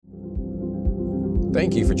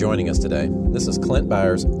Thank you for joining us today. This is Clint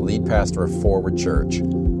Byars, lead pastor of Forward Church.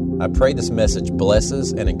 I pray this message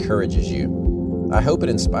blesses and encourages you. I hope it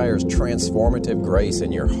inspires transformative grace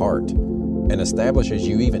in your heart and establishes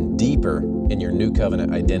you even deeper in your new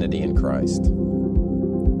covenant identity in Christ.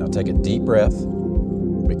 Now take a deep breath,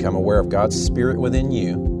 become aware of God's Spirit within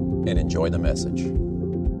you, and enjoy the message.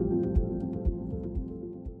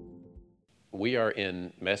 We are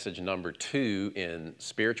in message number 2 in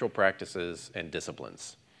spiritual practices and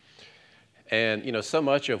disciplines. And, so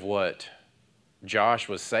much of what Josh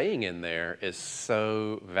was saying in there is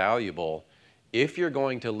so valuable if you're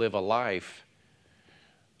going to live a life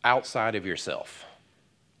outside of yourself.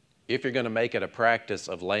 If you're going to make it a practice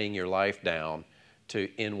of laying your life down to,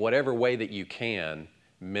 in whatever way that you can,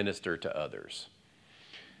 minister to others.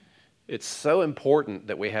 It's so important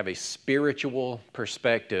that we have a spiritual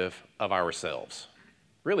perspective of ourselves.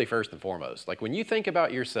 Really, first and foremost. Like when you think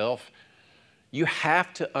about yourself, you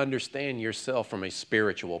have to understand yourself from a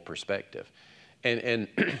spiritual perspective. And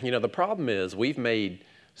the problem is we've made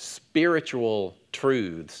spiritual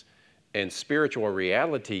truths and spiritual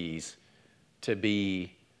realities to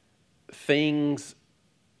be things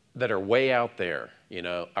that are way out there,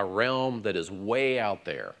 a realm that is way out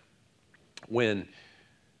there. When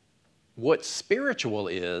what spiritual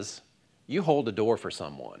is, you hold a door for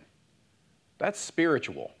someone. That's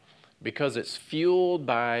spiritual because it's fueled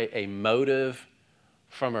by a motive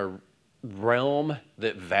from a realm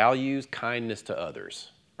that values kindness to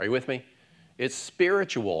others. Are you with me? It's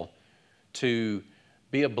spiritual to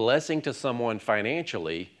be a blessing to someone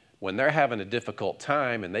financially when they're having a difficult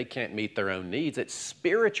time and they can't meet their own needs. It's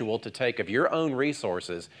spiritual to take of your own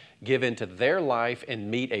resources, give into their life,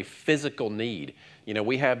 and meet a physical need.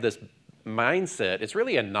 We have this mindset, it's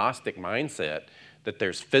really a Gnostic mindset, that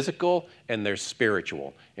there's physical and there's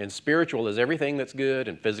spiritual. And spiritual is everything that's good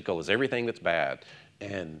and physical is everything that's bad.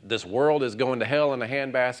 And this world is going to hell in a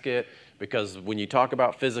handbasket because when you talk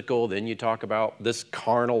about physical, then you talk about this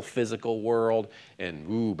carnal physical world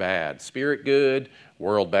and bad. Spirit good,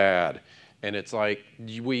 world bad. And it's like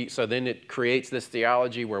so then it creates this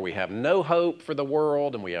theology where we have no hope for the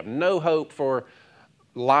world and we have no hope for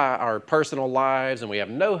our personal lives, and we have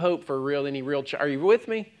no hope for any real Are you with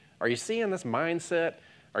me? Are you seeing this mindset?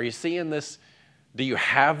 Are you seeing this? Do you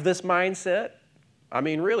have this mindset? I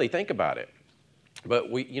mean, really, think about it.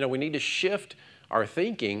 But we need to shift our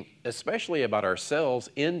thinking, especially about ourselves,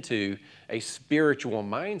 into a spiritual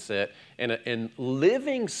mindset. And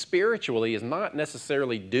living spiritually is not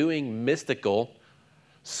necessarily doing mystical,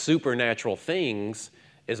 supernatural things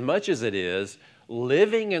as much as it is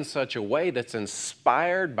living in such a way that's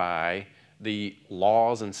inspired by the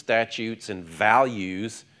laws and statutes and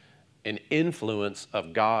values and influence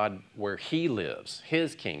of God where He lives,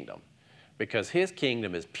 His kingdom. Because His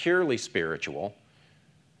kingdom is purely spiritual,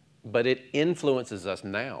 but it influences us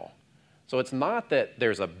now. So it's not that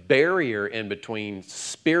there's a barrier in between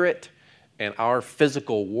spirit and our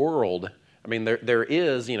physical world. I mean, there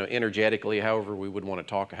is, energetically, however we would want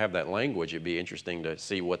to have that language, it'd be interesting to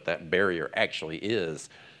see what that barrier actually is.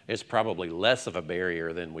 It's probably less of a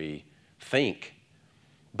barrier than we think.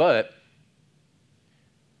 But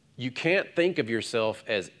you can't think of yourself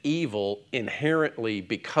as evil inherently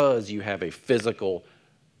because you have a physical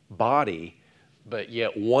body, but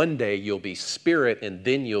yet one day you'll be spirit and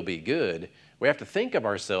then you'll be good. We have to think of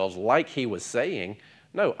ourselves like he was saying,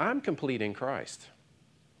 no, I'm complete in Christ.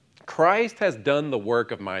 Christ has done the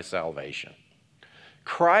work of my salvation.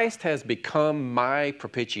 Christ has become my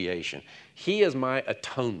propitiation. He is my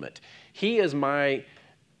atonement. He is my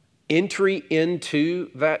entry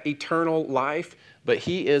into that eternal life, but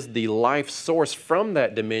He is the life source from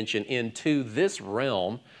that dimension into this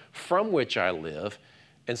realm from which I live.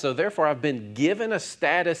 And so therefore I've been given a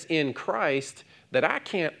status in Christ that I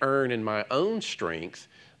can't earn in my own strength,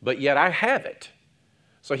 but yet I have it.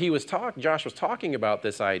 So Josh was talking about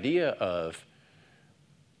this idea of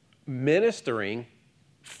ministering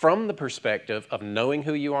from the perspective of knowing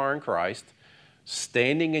who you are in Christ,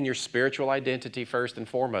 standing in your spiritual identity first and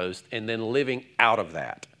foremost, and then living out of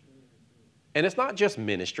that. And it's not just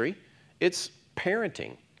ministry, it's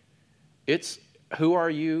parenting. It's who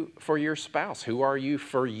are you for your spouse? Who are you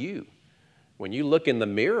for you? When you look in the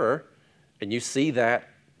mirror and you see that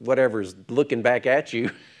whatever's looking back at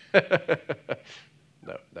you,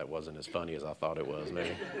 no, that wasn't as funny as I thought it was, maybe.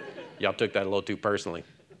 Y'all took that a little too personally.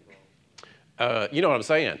 You know what I'm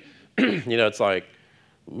saying? It's like,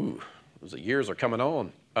 those years are coming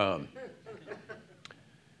on.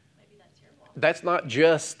 That's not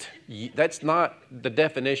the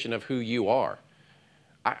definition of who you are.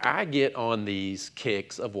 I get on these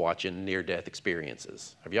kicks of watching near-death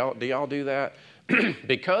experiences. Do y'all do that?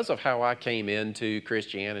 Because of how I came into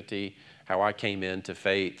Christianity, how I came into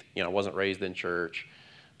faith, I wasn't raised in church,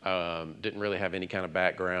 didn't really have any kind of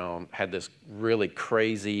background, had this really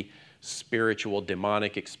crazy spiritual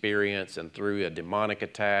demonic experience, and through a demonic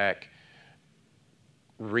attack,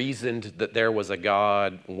 reasoned that there was a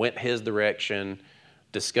God, went his direction,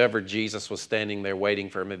 discovered Jesus was standing there waiting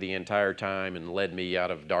for me the entire time, and led me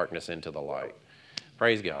out of darkness into the light.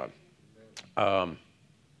 Praise God.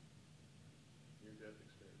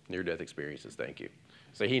 Near-death experiences, thank you.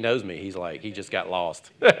 So he knows me. He's like, he just got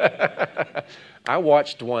lost. I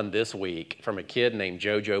watched one this week from a kid named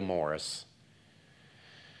JoJo Morris.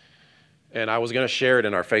 And I was going to share it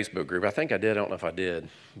in our Facebook group. I think I did. I don't know if I did.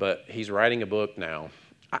 But he's writing a book now.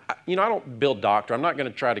 I don't build doctrine. I'm not going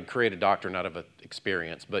to try to create a doctrine out of an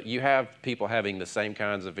experience. But you have people having the same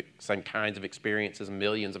kinds of experiences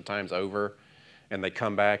millions of times over. And they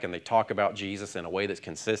come back and they talk about Jesus in a way that's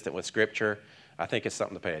consistent with Scripture. I think it's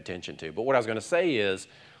something to pay attention to. But what I was going to say is,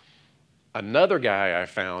 another guy I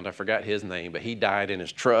found, I forgot his name, but he died in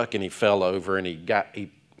his truck and he fell over and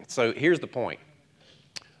so here's the point.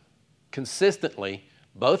 Consistently,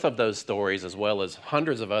 both of those stories, as well as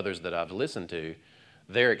hundreds of others that I've listened to,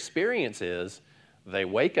 their experience is they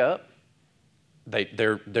wake up,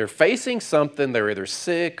 they're facing something, they're either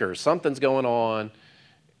sick or something's going on,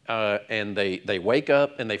 and they wake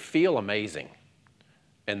up and they feel amazing.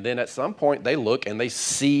 And then at some point they look and they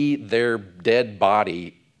see their dead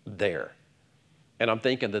body there. And I'm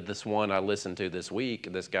thinking that this one I listened to this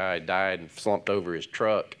week, this guy died and slumped over his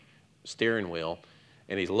truck steering wheel,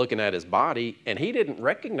 and he's looking at his body, and he didn't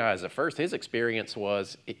recognize at first. His experience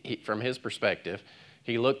was, from his perspective,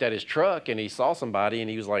 he looked at his truck and he saw somebody and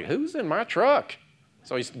he was like, who's in my truck?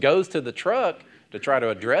 So he goes to the truck to try to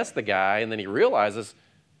address the guy, and then he realizes,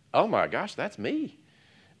 oh my gosh, that's me.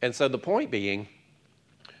 And so the point being,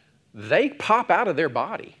 they pop out of their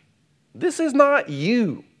body. This is not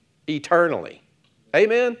you eternally.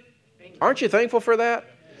 Amen? Aren't you thankful for that?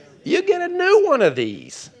 You get a new one of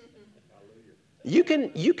these. You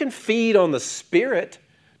can feed on the Spirit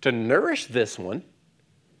to nourish this one.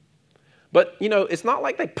 But, it's not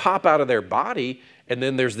like they pop out of their body and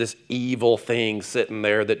then there's this evil thing sitting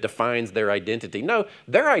there that defines their identity. No,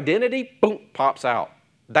 their identity, boom, pops out.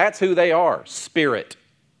 That's who they are, spirit.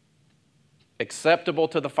 Acceptable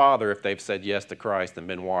to the Father if they've said yes to Christ and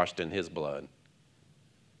been washed in His blood.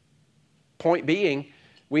 Point being,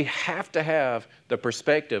 we have to have the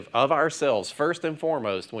perspective of ourselves first and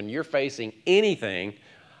foremost. When you're facing anything,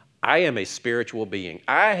 I am a spiritual being.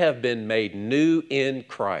 I have been made new in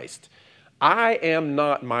Christ. I am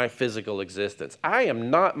not my physical existence. I am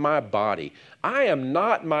not my body. I am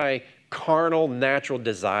not my carnal, natural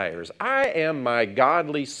desires. I am my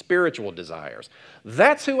godly, spiritual desires.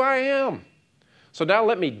 That's who I am. So now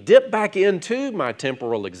let me dip back into my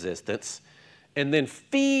temporal existence and then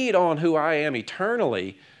feed on who I am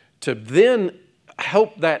eternally to then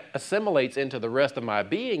help that assimilates into the rest of my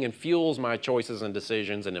being and fuels my choices and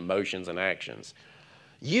decisions and emotions and actions.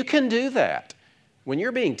 You can do that. When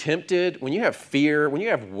you're being tempted, when you have fear, when you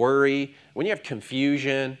have worry, when you have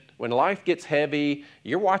confusion, when life gets heavy,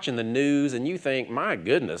 you're watching the news and you think, my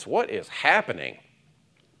goodness, what is happening?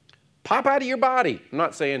 Pop out of your body. I'm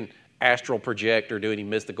not saying astral project or do any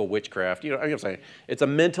mystical witchcraft. I'm saying it's a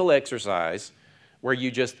mental exercise where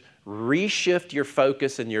you just reshift your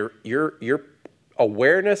focus and your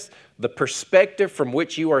awareness, the perspective from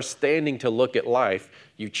which you are standing to look at life.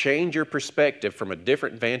 You change your perspective from a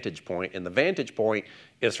different vantage point, and the vantage point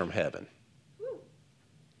is from heaven.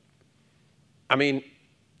 I mean,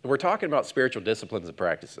 we're talking about spiritual disciplines and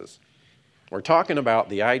practices. We're talking about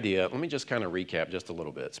the idea, let me just kind of recap just a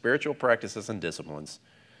little bit. Spiritual practices and disciplines.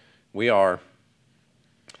 We are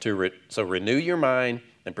to renew your mind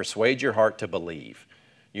and persuade your heart to believe.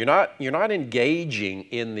 You're not engaging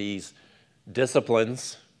in these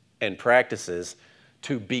disciplines and practices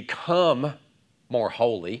to become more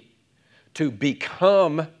holy, to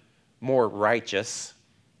become more righteous.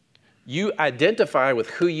 You identify with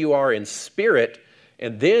who you are in spirit,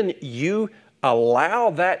 and then you allow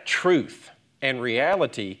that truth and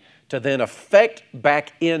reality to then affect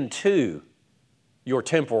back into your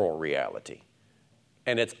temporal reality.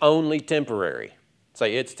 And it's only temporary.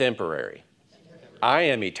 Say, it's temporary. I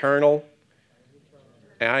am eternal.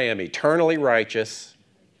 I am eternally righteous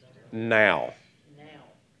now.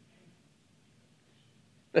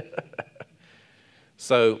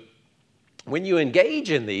 So when you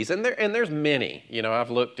engage in these, and there's many,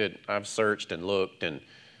 I've searched and looked, and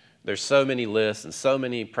There's so many lists and so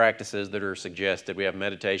many practices that are suggested. We have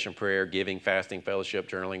meditation, prayer, giving, fasting, fellowship,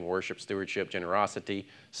 journaling, worship, stewardship, generosity,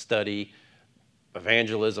 study,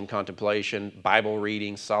 evangelism, contemplation, Bible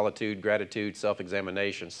reading, solitude, gratitude,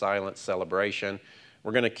 self-examination, silence, celebration.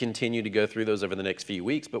 We're going to continue to go through those over the next few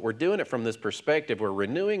weeks, but we're doing it from this perspective. We're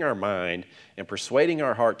renewing our mind and persuading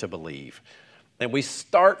our heart to believe. And we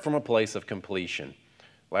start from a place of completion.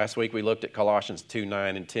 Last week we looked at Colossians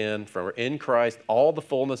 2:9 and 10. For in Christ all the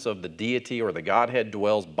fullness of the deity or the Godhead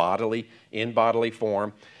dwells bodily, in bodily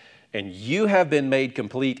form. And you have been made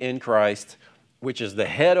complete in Christ, which is the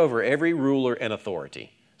head over every ruler and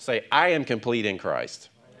authority. Say, I am complete in Christ.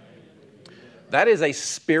 That is a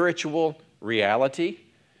spiritual reality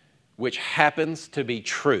which happens to be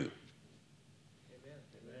true.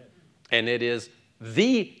 And it is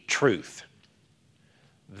the truth.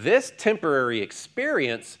 This temporary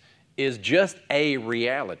experience is just a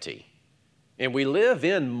reality. And we live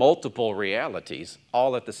in multiple realities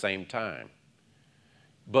all at the same time.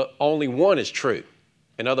 But only one is true.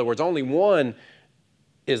 In other words, only one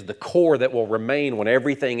is the core that will remain when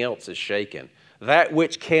everything else is shaken. That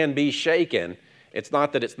which can be shaken, it's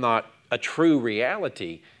not that it's not a true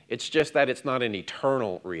reality, it's just that it's not an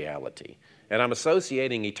eternal reality. And I'm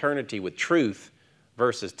associating eternity with truth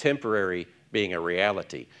versus temporary being a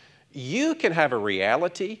reality. You can have a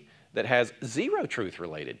reality that has zero truth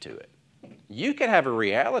related to it. You can have a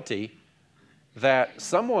reality that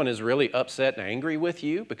someone is really upset and angry with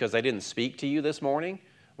you because they didn't speak to you this morning,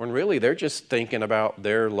 when really they're just thinking about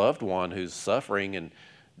their loved one who's suffering and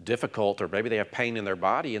difficult, or maybe they have pain in their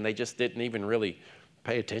body and they just didn't even really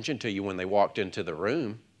pay attention to you when they walked into the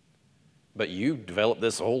room. But you developed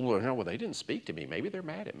this whole, well, they didn't speak to me. Maybe they're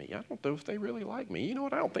mad at me. I don't know if they really like me. You know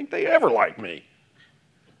what? I don't think they ever like me.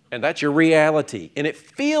 And that's your reality. And it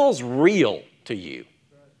feels real to you.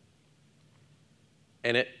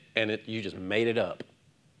 And you just made it up.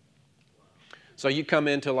 So you come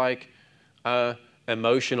into like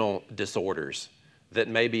emotional disorders that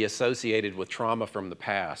may be associated with trauma from the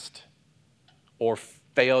past, or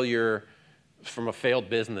failure from a failed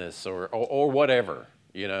business, or whatever,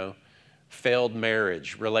 you know. Failed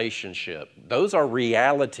marriage, relationship. Those are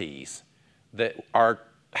realities that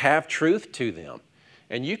have truth to them.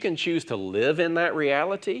 And you can choose to live in that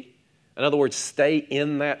reality. In other words, stay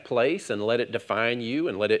in that place and let it define you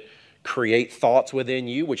and let it create thoughts within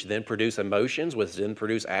you, which then produce emotions, which then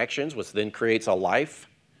produce actions, which then creates a life.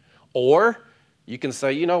 Or you can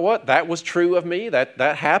say, you know what, that was true of me, that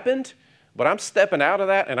happened, but I'm stepping out of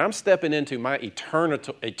that and I'm stepping into my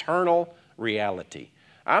eternal reality.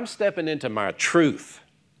 I'm stepping into my truth.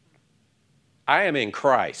 I am in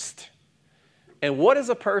Christ. And what is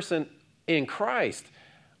a person in Christ?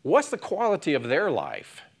 What's the quality of their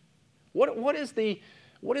life? What is the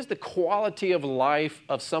quality of life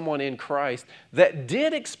of someone in Christ that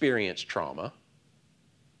did experience trauma?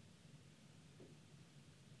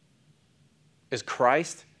 Is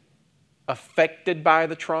Christ affected by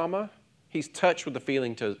the trauma? He's touched with the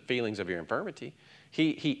feelings of your infirmity.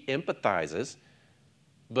 He empathizes.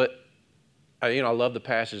 But, I love the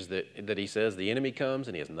passage that he says, the enemy comes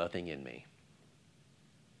and he has nothing in me.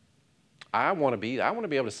 I want to be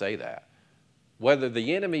able to say that. Whether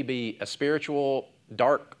the enemy be a spiritual,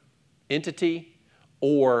 dark entity,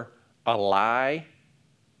 or a lie,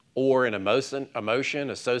 or an emotion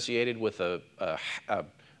associated with a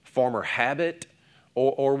former habit,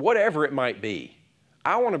 or whatever it might be.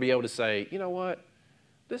 I want to be able to say, you know what?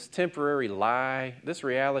 This temporary lie, this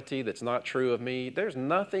reality that's not true of me, there's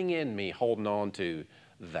nothing in me holding on to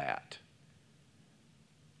that.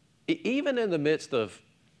 Even in the midst of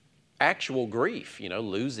actual grief,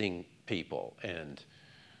 losing people and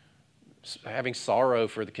having sorrow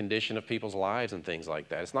for the condition of people's lives and things like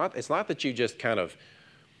that. It's not that you just kind of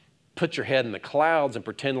put your head in the clouds and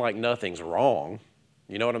pretend like nothing's wrong.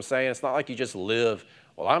 You know what I'm saying? It's not like you just live,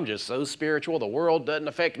 well, I'm just so spiritual, the world doesn't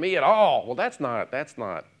affect me at all. Well, that's not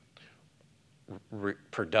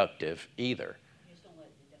productive either. You just don't let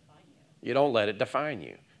it define you. You don't let it define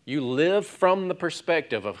you. You live from the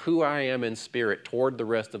perspective of who I am in spirit toward the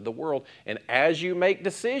rest of the world. And as you make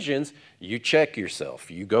decisions, you check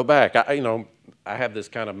yourself. You go back. I have this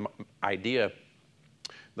kind of idea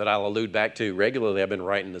that I'll allude back to regularly. I've been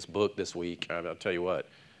writing this book this week. I'll tell you what,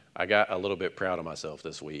 I got a little bit proud of myself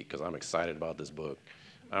this week because I'm excited about this book.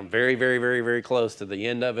 I'm very, very, very, very close to the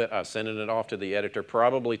end of it. I'm sending it off to the editor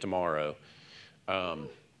probably tomorrow. And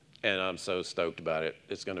I'm so stoked about it.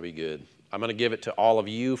 It's going to be good. I'm going to give it to all of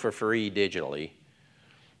you for free digitally.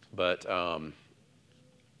 But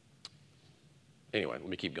anyway, let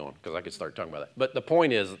me keep going because I could start talking about that. But the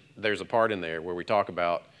point is, there's a part in there where we talk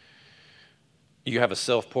about you have a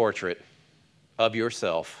self-portrait of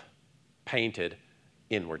yourself painted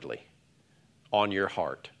inwardly on your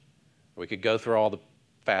heart. We could go through all the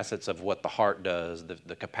facets of what the heart does,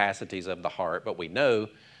 the capacities of the heart, but we know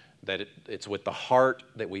that it's with the heart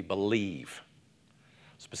that we believe.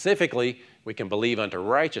 Specifically, we can believe unto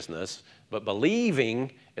righteousness, but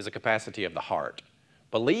believing is a capacity of the heart.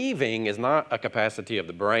 Believing is not a capacity of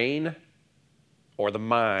the brain or the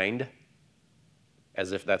mind,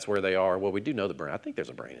 as if that's where they are. Well, we do know the brain. I think there's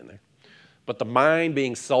a brain in there. But the mind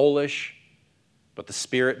being soulish, but the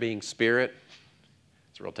spirit being spirit.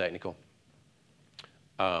 It's real technical.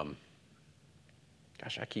 Gosh,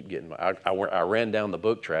 I keep getting, I ran down the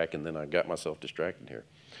book track and then I got myself distracted here.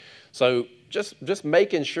 So just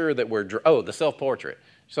making sure that the self-portrait.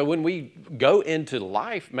 So when we go into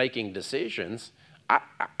life making decisions,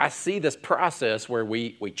 I see this process where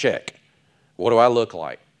we check. What do I look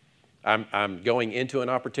like? I'm going into an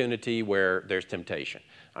opportunity where there's temptation.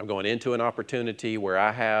 I'm going into an opportunity where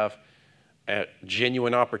I have a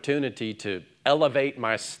genuine opportunity to elevate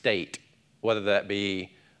my state, whether that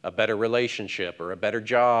be a better relationship or a better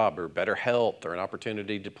job or better health or an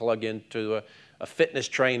opportunity to plug into a fitness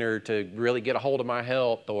trainer to really get a hold of my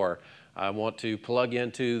health, or I want to plug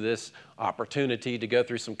into this opportunity to go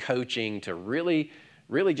through some coaching to really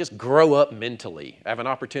just grow up mentally. I have an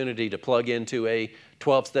opportunity to plug into a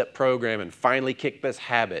 12-step program and finally kick this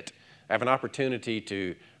habit. I have an opportunity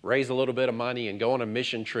to raise a little bit of money and go on a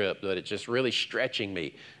mission trip that it's just really stretching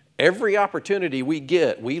me. Every opportunity we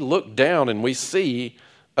get, we look down and we see,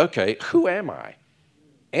 okay, who am I?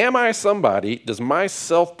 Am I somebody, does my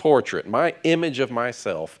self-portrait, my image of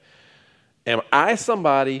myself, am I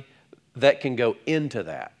somebody that can go into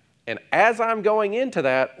that? And as I'm going into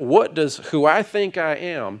that, what does who I think I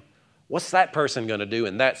am, what's that person going to do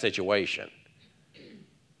in that situation?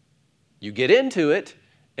 You get into it,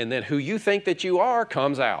 and then who you think that you are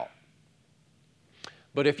comes out.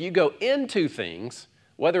 But if you go into things,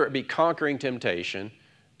 whether it be conquering temptation,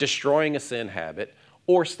 destroying a sin habit,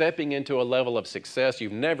 or stepping into a level of success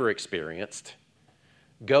you've never experienced,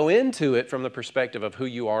 go into it from the perspective of who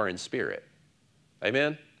you are in spirit.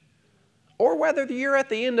 Amen? Or whether you're at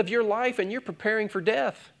the end of your life and you're preparing for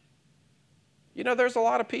death. You know, there's a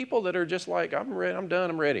lot of people that are just like, I'm ready, I'm done,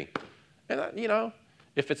 I'm ready. And,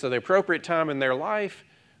 if it's at the appropriate time in their life,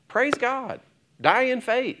 praise God. Die in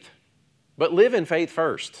faith, but live in faith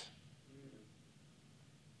first.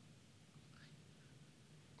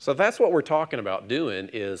 So that's what we're talking about doing,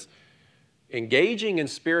 is engaging in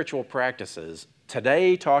spiritual practices.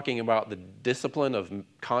 Today, talking about the discipline of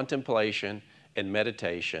contemplation and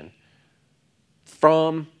meditation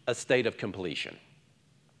from a state of completion.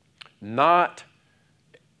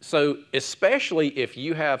 Especially if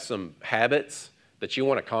you have some habits that you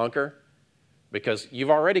want to conquer, because you've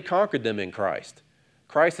already conquered them in Christ.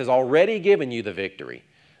 Christ has already given you the victory.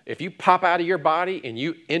 If you pop out of your body and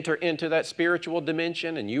you enter into that spiritual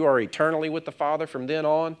dimension and you are eternally with the Father from then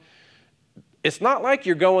on, it's not like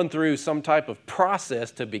you're going through some type of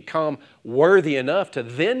process to become worthy enough to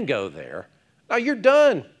then go there. No, you're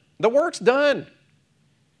done. The work's done.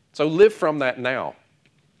 So live from that now,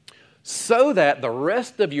 so that the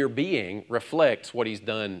rest of your being reflects what He's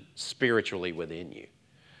done spiritually within you.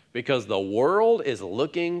 Because the world is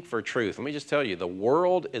looking for truth. Let me just tell you, the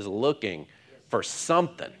world is looking for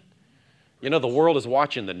something. You know, the world is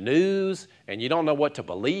watching the news and you don't know what to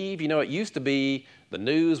believe. You know, it used to be the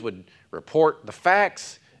news would report the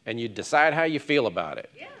facts and you decide how you feel about it.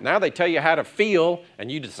 Yeah. Now they tell you how to feel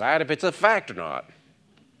and you decide if it's a fact or not.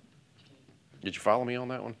 Did you follow me on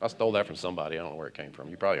that one? I stole that from somebody. I don't know where it came from.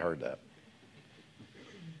 You probably heard that.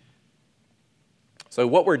 So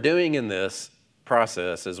what we're doing in this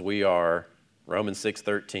process is we are, Romans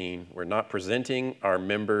 6:13, we're not presenting our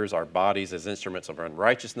members, our bodies as instruments of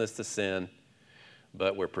unrighteousness to sin,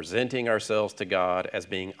 but we're presenting ourselves to God as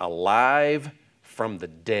being alive from the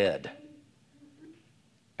dead,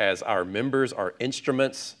 as our members are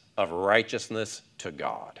instruments of righteousness to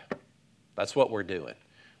God. That's what we're doing.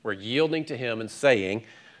 We're yielding to Him and saying,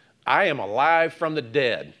 I am alive from the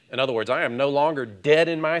dead. In other words, I am no longer dead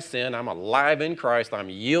in my sin. I'm alive in Christ. I'm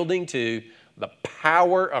yielding to the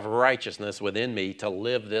power of righteousness within me to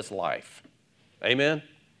live this life. Amen?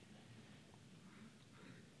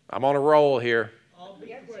 I'm on a roll here. I'll be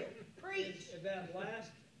quick. Preach. That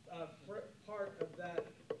last part of that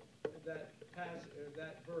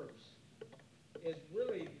verse is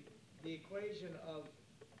really the equation of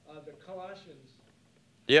the Colossians.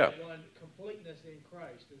 Yeah. One, completeness in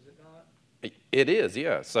Christ, is it not? It is,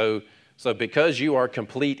 yeah. So because you are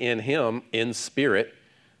complete in Him, in spirit,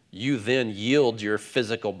 you then yield your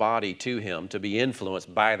physical body to Him to be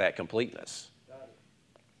influenced by that completeness. Gotcha.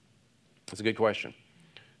 That's a good question.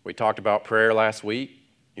 We talked about prayer last week.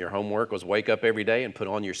 Your homework was wake up every day and put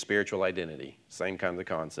on your spiritual identity. Same kinds of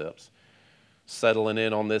concepts. Settling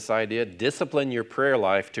in on this idea, discipline your prayer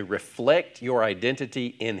life to reflect your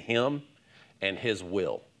identity in Him and His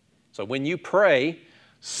will. So when you pray,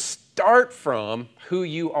 start from who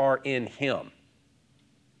you are in Him,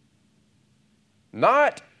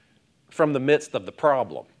 not from the midst of the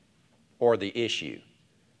problem or the issue,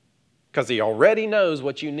 because He already knows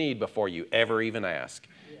what you need before you ever even ask.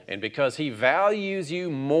 And because He values you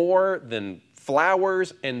more than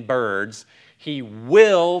flowers and birds, He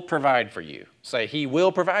will provide for you. Say, He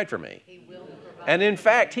will provide for me. He will provide. And in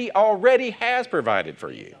fact, He already has provided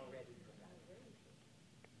for you.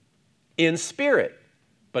 In spirit,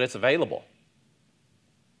 but it's available.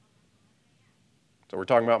 So we're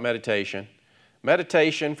talking about meditation.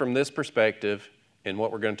 Meditation from this perspective, and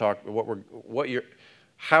what we're going to talk,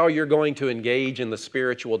 how you're going to engage in the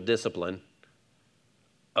spiritual discipline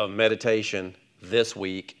of meditation this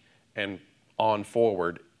week and on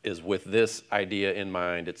forward, is with this idea in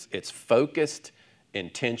mind. It's focused,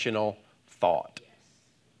 intentional thought.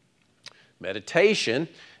 Meditation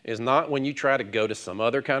is not when you try to go to some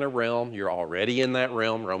other kind of realm. You're already in that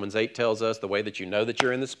realm. Romans 8 tells us the way that you know that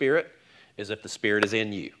you're in the Spirit is if the Spirit is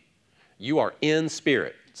in you. You are in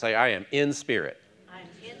Spirit. Say, I am in Spirit. I'm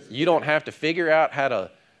in spirit. You don't have to figure out how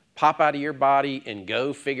to pop out of your body and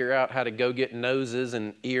go figure out how to go get noses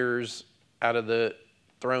and ears out of the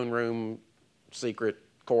throne room secret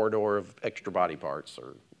corridor of extra body parts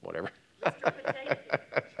or whatever.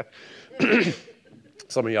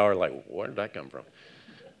 Some of y'all are like, where did that come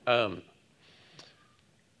from?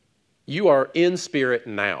 You are in spirit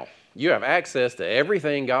now. You have access to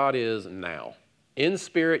everything God is now. In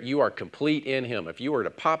spirit, you are complete in Him. If you were to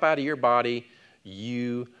pop out of your body,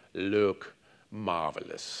 you look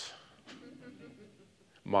marvelous.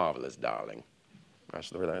 Marvelous, darling.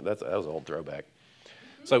 That was an old throwback.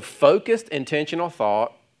 So focused, intentional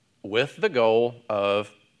thought with the goal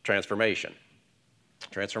of transformation.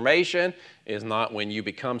 Transformation is not when you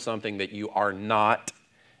become something that you are not.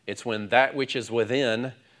 It's when that which is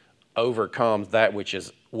within overcomes that which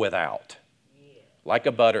is without. Yeah. Like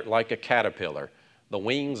a caterpillar. The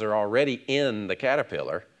wings are already in the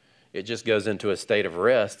caterpillar. It just goes into a state of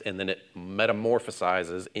rest, and then it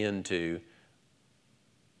metamorphosizes into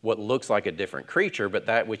what looks like a different creature, but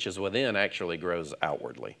that which is within actually grows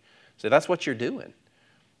outwardly. So that's what you're doing.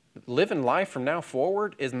 Living life from now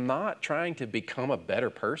forward is not trying to become a better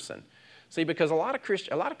person. See, because a lot of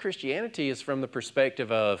Christianity is from the perspective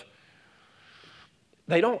of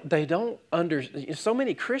so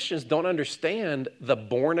many Christians don't understand the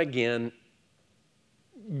born again,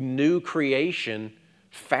 new creation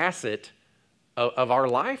facet of our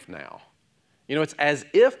life now. You know, it's as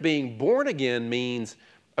if being born again means,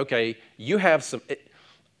 okay, we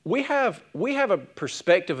have a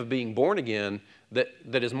perspective of being born again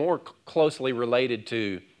that is more closely related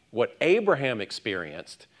to what Abraham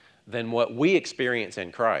experienced than what we experience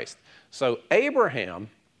in Christ. So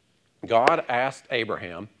God asked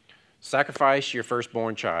Abraham, sacrifice your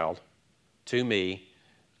firstborn child to me,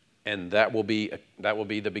 and that will be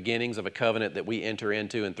the beginnings of a covenant that we enter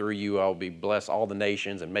into, and through you I'll bless all the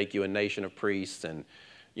nations and make you a nation of priests, and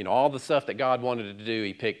all the stuff that God wanted to do.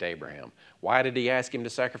 He picked Abraham. Why did He ask him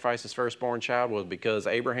to sacrifice his firstborn child? Well, because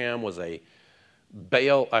Abraham was a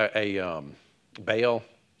Baal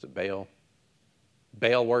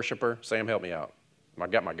worshiper. Sam, help me out. I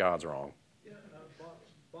got my gods wrong. Yeah, Baal,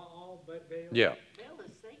 Baal. Yeah. Baal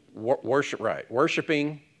is Satan.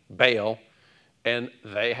 Worshiping Baal, and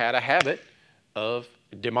they had a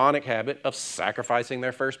demonic habit of sacrificing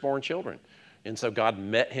their firstborn children. And so God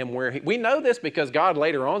met him where we know this because God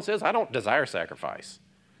later on says, I don't desire sacrifice.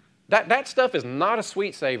 That stuff is not a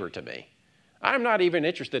sweet savor to me. I'm not even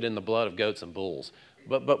interested in the blood of goats and bulls.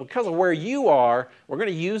 But because of where you are, we're going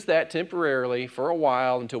to use that temporarily for a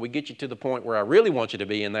while until we get you to the point where I really want you to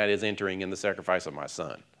be, and that is entering in the sacrifice of my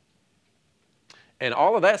son. And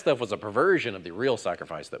all of that stuff was a perversion of the real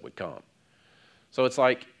sacrifice that would come. So it's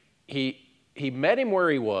like he met him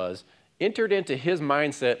where he was, entered into his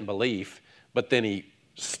mindset and belief, but then he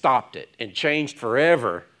stopped it and changed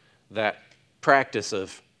forever that practice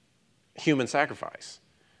of human sacrifice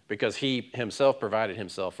because he himself provided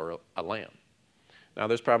himself for a lamb. Now,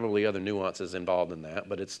 there's probably other nuances involved in that,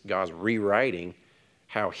 but it's God's rewriting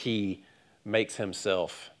how He makes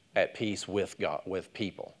Himself at peace with God, with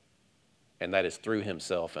people. And that is through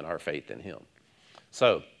Himself and our faith in Him.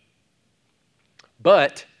 So,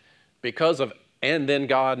 but and then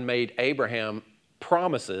God made Abraham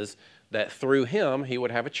promises that through him he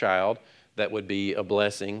would have a child that would be a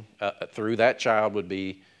blessing. Through that child would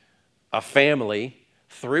be a family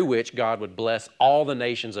through which God would bless all the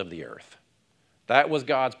nations of the earth. That was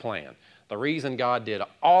God's plan. The reason God did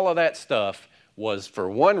all of that stuff was for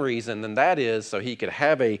one reason, and that is so he could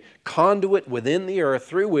have a conduit within the earth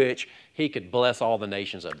through which he could bless all the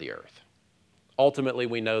nations of the earth. Ultimately,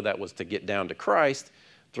 we know that was to get down to Christ,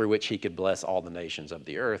 through which he could bless all the nations of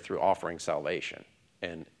the earth through offering salvation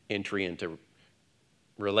and entry into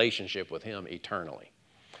relationship with him eternally.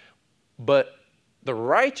 But the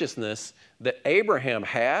righteousness that Abraham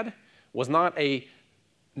had was not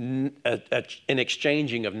an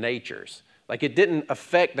exchanging of natures. Like, it didn't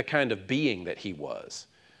affect the kind of being that he was.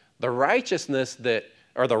 The righteousness that,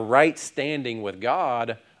 or the right standing with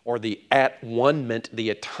God, or the at-one-ment, the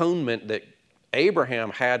atonement that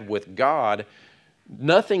Abraham had with God,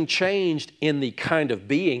 nothing changed in the kind of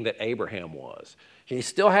being that Abraham was. He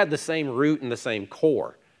still had the same root and the same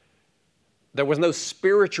core. There was no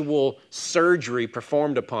spiritual surgery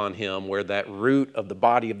performed upon him where that root of the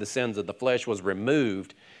body of the sins of the flesh was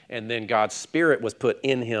removed and then God's Spirit was put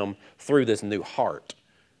in him through this new heart,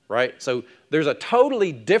 right? So there's a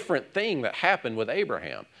totally different thing that happened with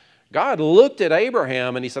Abraham. God looked at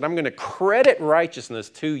Abraham and he said, I'm going to credit righteousness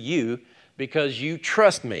to you because you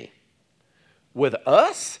trust me. With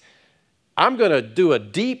us, I'm going to do a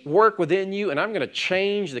deep work within you and I'm going to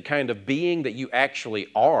change the kind of being that you actually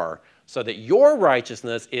are so that your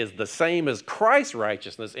righteousness is the same as Christ's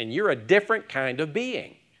righteousness and you're a different kind of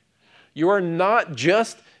being. You are not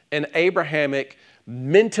just an Abrahamic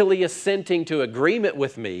mentally assenting to agreement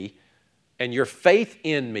with me and your faith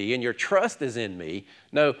in me and your trust is in me.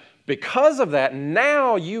 No, because of that,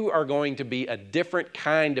 now you are going to be a different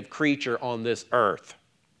kind of creature on this earth.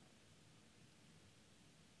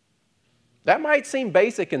 That might seem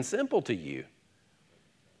basic and simple to you,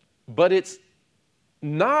 but it's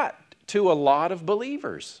not to a lot of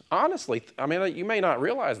believers. Honestly, I mean, you may not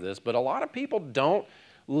realize this, but a lot of people don't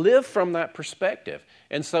live from that perspective.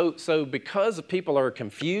 And so because people are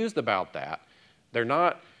confused about that, they're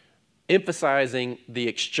not emphasizing the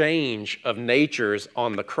exchange of natures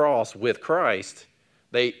on the cross with Christ.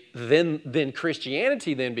 Then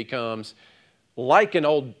Christianity then becomes like an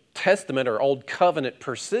Old Testament or Old Covenant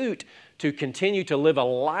pursuit to continue to live a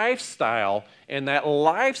lifestyle, and that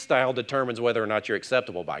lifestyle determines whether or not you're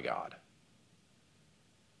acceptable by God.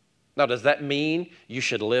 Now, does that mean you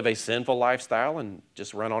should live a sinful lifestyle and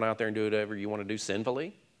just run on out there and do whatever you want to do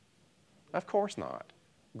sinfully? Of course not.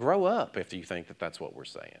 Grow up if you think that that's what we're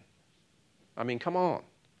saying. I mean, come on.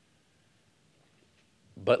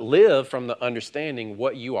 But live from the understanding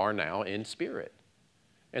what you are now in spirit.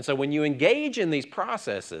 And so when you engage in these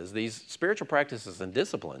processes, these spiritual practices and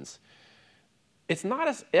disciplines, it's not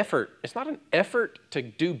an effort to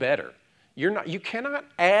do better. You cannot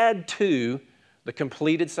add to the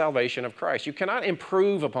completed salvation of Christ. You cannot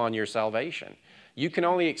improve upon your salvation. You can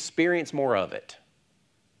only experience more of it.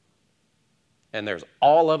 And there's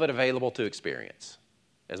all of it available to experience,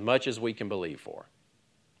 as much as we can believe for.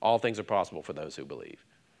 All things are possible for those who believe.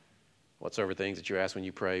 Whatsoever things that you ask when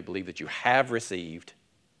you pray, believe that you have received,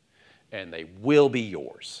 and they will be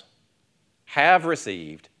yours. Have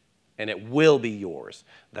received, and it will be yours.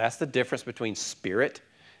 That's the difference between spirit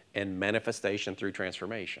and manifestation through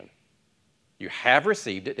transformation. You have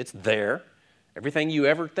received it. It's there. Everything you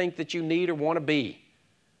ever think that you need or want to be,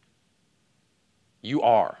 you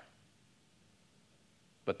are.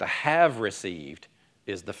 But the have received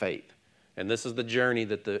is the faith. And this is the journey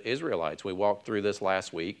that the Israelites, we walked through this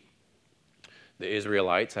last week. The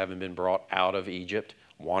Israelites, having been brought out of Egypt,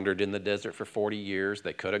 wandered in the desert for 40 years.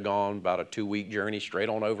 They could have gone about a 2-week journey straight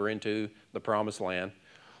on over into the promised land.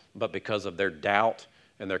 But because of their doubt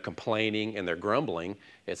and their complaining and their grumbling,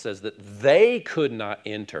 it says that they could not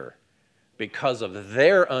enter because of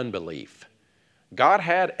their unbelief. God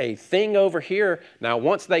had a thing over here. Now,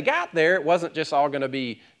 once they got there, it wasn't just all going to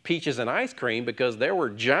be peaches and ice cream because there were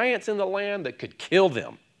giants in the land that could kill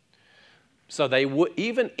them. So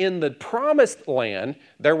even in the promised land,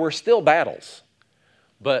 there were still battles.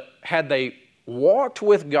 But had they walked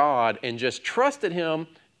with God and just trusted Him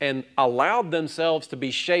and allowed themselves to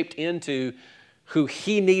be shaped into who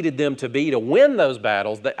He needed them to be to win those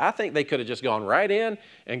battles, I think they could have just gone right in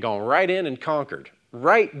and conquered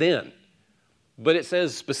right then. But it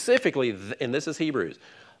says specifically, and this is Hebrews,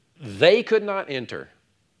 they could not enter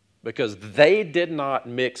because they did not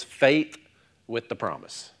mix faith with the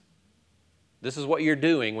promise. This is what you're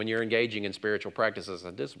doing when you're engaging in spiritual practices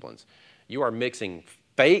and disciplines. You are mixing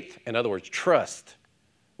faith, in other words, trust,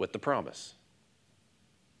 with the promise.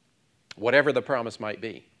 Whatever the promise might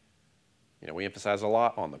be. You know, we emphasize a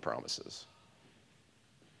lot on the promises.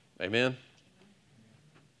 Amen?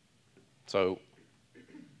 So,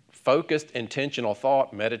 Focused, intentional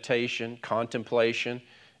thought, meditation, contemplation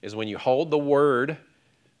is when you hold the Word,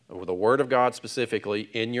 or the Word of God specifically,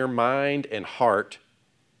 in your mind and heart.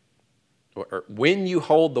 Or when you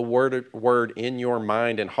hold the word in your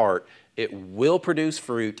mind and heart, it will produce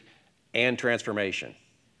fruit and transformation.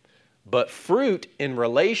 But fruit in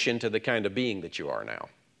relation to the kind of being that you are now.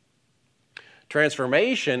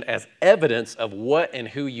 Transformation as evidence of what and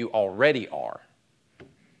who you already are.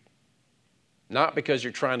 Not because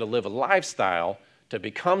you're trying to live a lifestyle to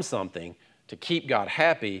become something, to keep God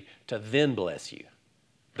happy, to then bless you.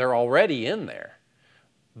 They're already in there.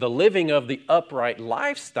 The living of the upright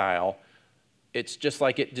lifestyle, it's just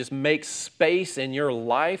like it just makes space in your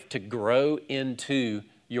life to grow into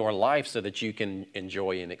your life so that you can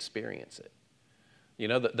enjoy and experience it. You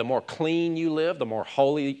know, the more clean you live, the more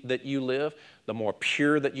holy that you live, the more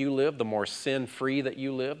pure that you live, the more sin-free that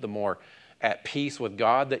you live, the more at peace with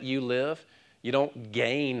God that you live. You don't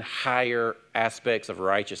gain higher aspects of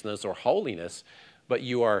righteousness or holiness, but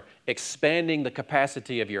you are expanding the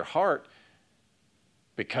capacity of your heart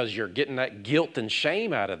because you're getting that guilt and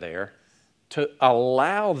shame out of there to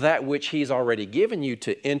allow that which He's already given you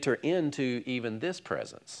to enter into even this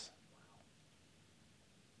presence.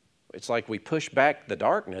 It's like we push back the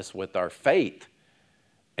darkness with our faith,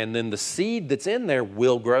 and then the seed that's in there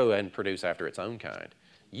will grow and produce after its own kind.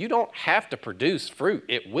 You don't have to produce fruit.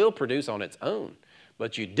 It will produce on its own.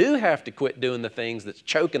 But you do have to quit doing the things that's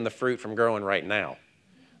choking the fruit from growing right now.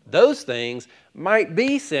 Those things might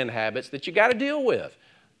be sin habits that you got to deal with.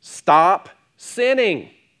 Stop sinning.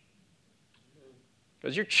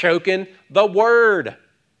 Because you're choking the Word.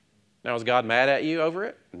 Now, is God mad at you over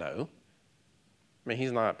it? No. I mean,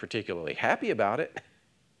 He's not particularly happy about it.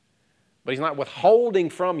 But He's not withholding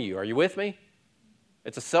from you. Are you with me?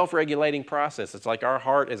 It's a self-regulating process. It's like our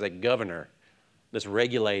heart is a governor that's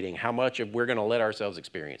regulating how much of we're going to let ourselves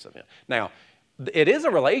experience of Him. Now, it is a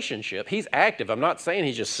relationship. He's active. I'm not saying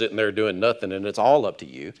He's just sitting there doing nothing and it's all up to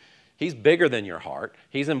you. He's bigger than your heart.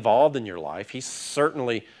 He's involved in your life. He's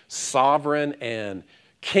certainly sovereign and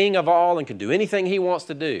king of all and can do anything He wants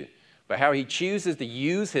to do. But how He chooses to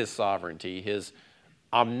use His sovereignty, His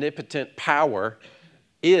omnipotent power,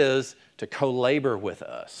 is to co-labor with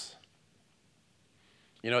us.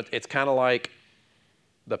 You know, it's kind of like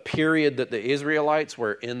the period that the Israelites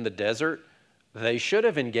were in the desert. They should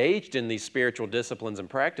have engaged in these spiritual disciplines and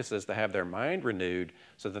practices to have their mind renewed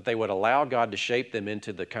so that they would allow God to shape them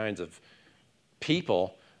into the kinds of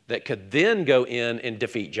people that could then go in and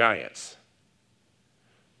defeat giants.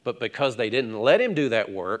 But because they didn't let Him do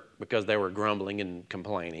that work, because they were grumbling and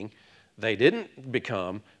complaining, they didn't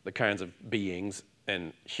become the kinds of beings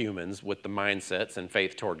and humans with the mindsets and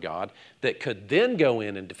faith toward God that could then go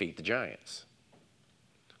in and defeat the giants.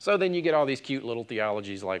 So then you get all these cute little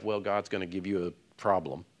theologies like, well, God's going to give you a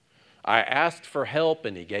problem. I asked for help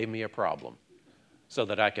and He gave me a problem so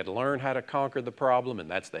that I could learn how to conquer the problem, and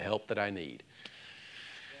that's the help that I need.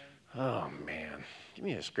 Oh, man. Give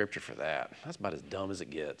me a scripture for that. That's about as dumb as it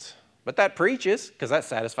gets. But that preaches, because that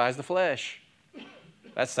satisfies the flesh.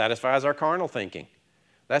 That satisfies our carnal thinking.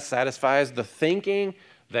 That satisfies the thinking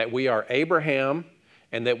that we are Abraham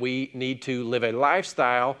and that we need to live a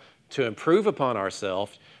lifestyle to improve upon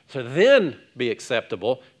ourselves, to then be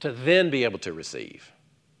acceptable, to then be able to receive.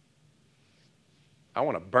 I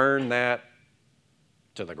want to burn that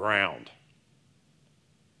to the ground.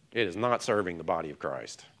 It is not serving the body of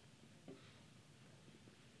Christ.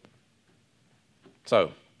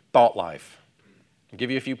 So, thought life. I'll give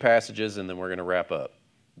you a few passages and then we're going to wrap up.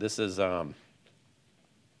 This is, let's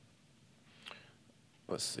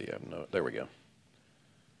see, there we go.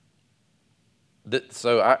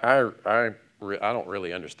 So I don't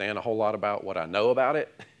really understand a whole lot about what I know about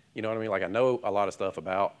it. You know what I mean? Like I know a lot of stuff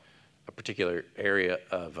about a particular area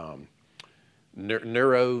of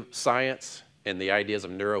neuroscience and the ideas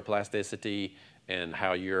of neuroplasticity and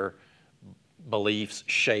how your beliefs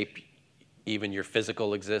shape even your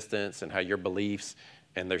physical existence and how your beliefs,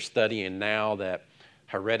 and they're studying now that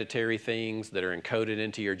hereditary things that are encoded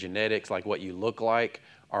into your genetics, like what you look like,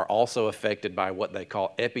 are also affected by what they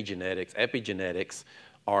call epigenetics. Epigenetics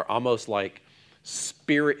are almost like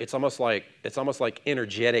spirit, it's almost like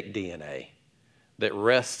energetic DNA that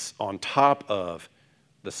rests on top of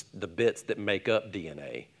the bits that make up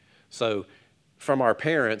DNA. So from our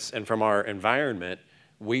parents and from our environment,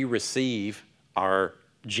 we receive our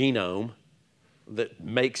genome that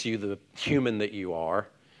makes you the human that you are,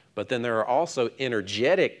 but then there are also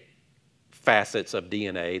energetic facets of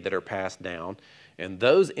DNA that are passed down, and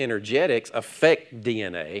those energetics affect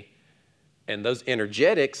DNA, and those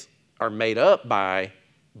energetics are made up by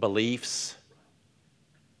beliefs,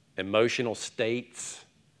 emotional states,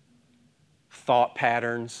 thought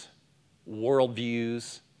patterns,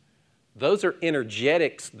 worldviews. Those are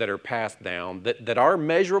energetics that are passed down that are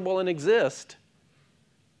measurable and exist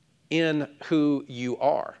in who you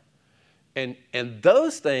are. And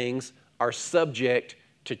those things are subject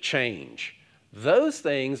to change. Those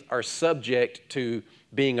things are subject to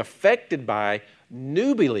being affected by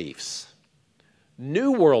new beliefs,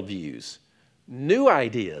 new worldviews, new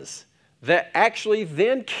ideas that actually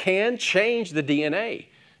then can change the DNA.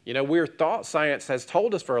 You know, weird thought science has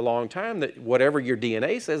told us for a long time that whatever your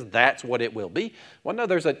DNA says, that's what it will be. Well, no,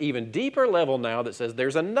 there's an even deeper level now that says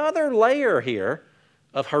there's another layer here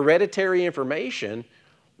of hereditary information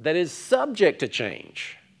that is subject to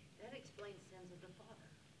change. That explains sins of the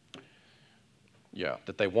father. Yeah,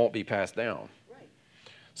 that they won't be passed down. Right.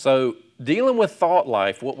 So dealing with thought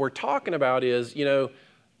life, what we're talking about is, you know,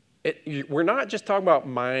 we're not just talking about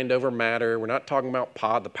mind over matter. We're not talking about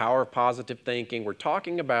the power of positive thinking. We're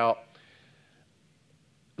talking about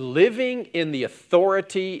living in the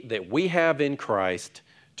authority that we have in Christ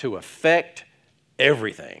to affect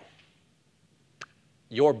everything.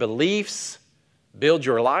 Your beliefs build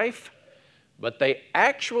your life, but they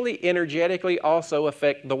actually energetically also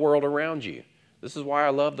affect the world around you. This is why I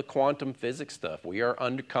love the quantum physics stuff. We are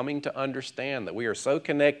coming to understand that we are so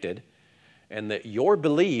connected, and that your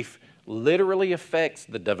belief literally affects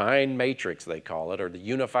the divine matrix, they call it, or the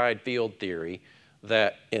unified field theory,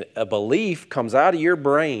 that a belief comes out of your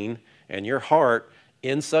brain and your heart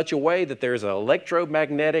in such a way that there's an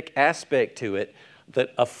electromagnetic aspect to it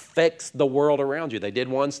that affects the world around you. They did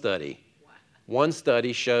one study. One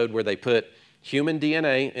study showed where they put human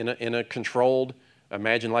DNA in a controlled,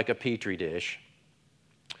 imagine like a petri dish.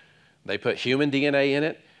 They put human DNA in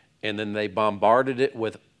it, and then they bombarded it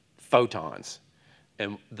with photons.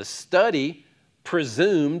 And the study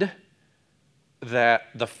presumed that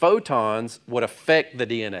the photons would affect the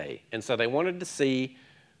DNA. And so they wanted to see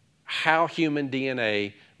how human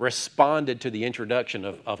DNA responded to the introduction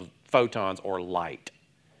of photons or light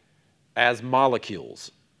as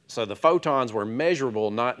molecules. So the photons were measurable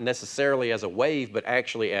not necessarily as a wave, but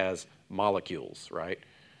actually as molecules, right?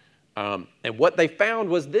 And what they found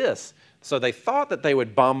was this. So they thought that they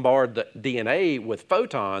would bombard the DNA with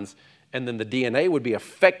photons, and then the DNA would be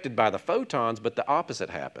affected by the photons, but the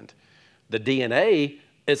opposite happened. The DNA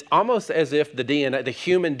is almost as if the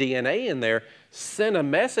human DNA in there sent a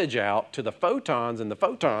message out to the photons, and the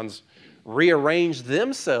photons rearranged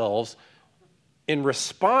themselves in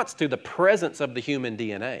response to the presence of the human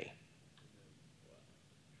DNA.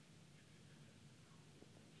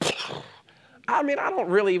 I mean, I don't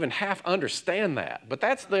really even half understand that, but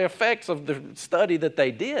that's the effects of the study that they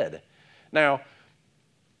did. Now,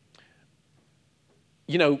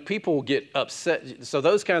 you know, people get upset. So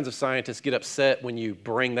those kinds of scientists get upset when you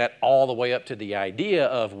bring that all the way up to the idea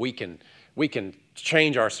of we can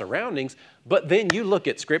change our surroundings, but then you look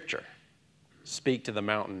at Scripture. Speak to the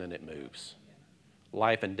mountain and it moves.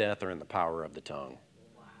 Life and death are in the power of the tongue.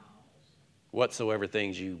 Whatsoever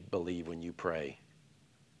things you believe when you pray,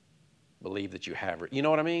 believe that you have it. You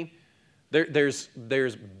know what I mean? There's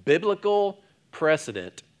biblical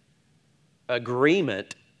precedent,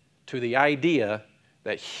 agreement to the idea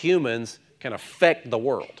that humans can affect the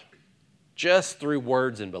world just through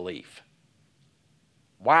words and belief.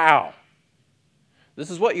 Wow. This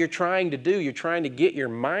is what you're trying to do. You're trying to get your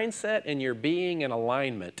mindset and your being in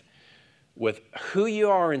alignment with who you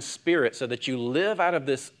are in spirit so that you live out of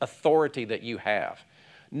this authority that you have.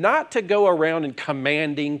 Not to go around and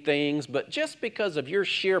commanding things, but just because of your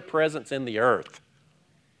sheer presence in the earth.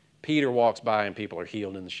 Peter walks by and people are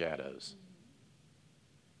healed in the shadows.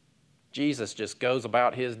 Jesus just goes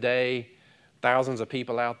about his day. Thousands of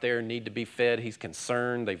people out there need to be fed. He's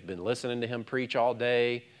concerned. They've been listening to him preach all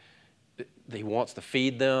day. He wants to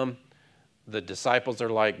feed them. The disciples are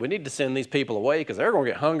like, we need to send these people away because they're going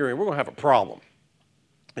to get hungry and we're going to have a problem.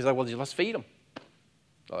 He's like, well, let's feed them.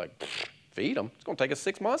 They're like, feed them? It's going to take us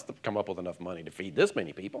 6 months to come up with enough money to feed this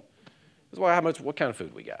many people. This is why, what kind of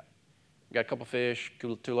food we got? We got a couple fish,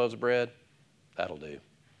 2 loaves of bread. That'll do.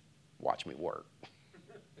 Watch me work.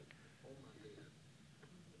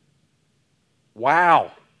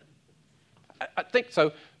 Wow. I think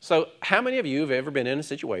so. So how many of you have ever been in a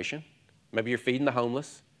situation, maybe you're feeding the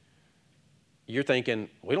homeless, you're thinking,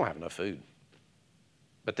 we don't have enough food.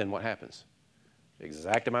 But then what happens? The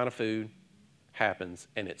exact amount of food happens,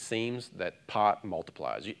 and it seems that pot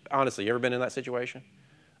multiplies. Honestly, you ever been in that situation?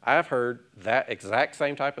 I've heard that exact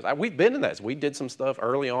same type of, we've been in that. We did some stuff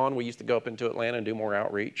early on. We used to go up into Atlanta and do more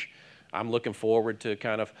outreach. I'm looking forward to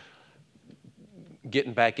kind of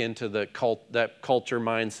getting back into that culture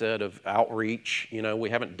mindset of outreach. You know, we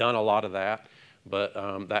haven't done a lot of that. but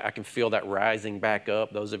that I can feel that rising back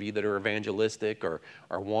up. Those of you that are evangelistic or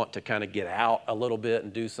want to kind of get out a little bit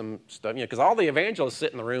and do some stuff, because all the evangelists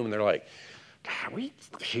sit in the room and they're like, God, are we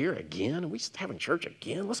here again? Are we having church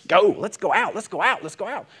again? Let's go out.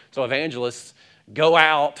 So evangelists go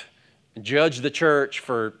out and judge the church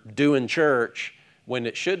for doing church when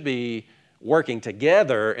it should be working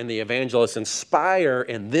together, and the evangelists inspire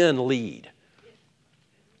and then lead.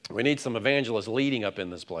 We need some evangelists leading up in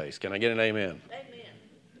this place. Can I get an amen? Amen.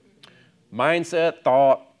 Mindset,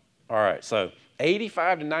 thought. All right, so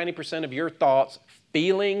 85 to 90% of your thoughts,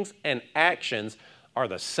 feelings, and actions are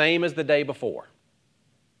the same as the day before.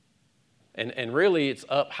 And really, it's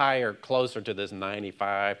up higher, closer to this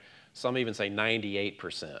 95. Some even say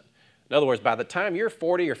 98%. In other words, by the time you're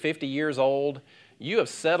 40 or 50 years old, you have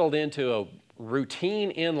settled into a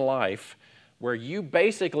routine in life where you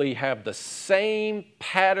basically have the same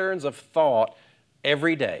patterns of thought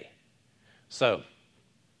every day. So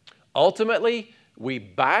ultimately,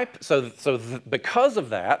 because of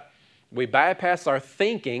that, we bypass our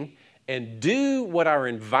thinking and do what our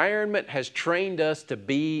environment has trained us to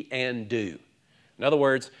be and do. In other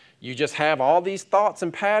words, you just have all these thoughts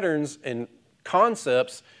and patterns and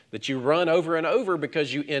concepts that you run over and over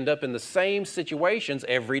because you end up in the same situations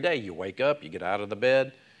every day. You wake up, you get out of the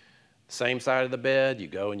bed, same side of the bed, you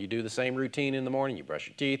go and you do the same routine in the morning, you brush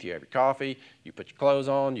your teeth, you have your coffee, you put your clothes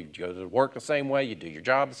on, you go to work the same way, you do your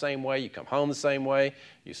job the same way, you come home the same way,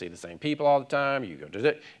 you see the same people all the time, you go do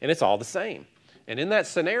it, and it's all the same. And in that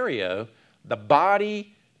scenario, the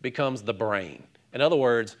body becomes the brain. In other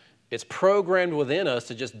words, it's programmed within us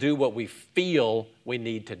to just do what we feel we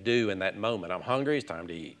need to do in that moment. I'm hungry, it's time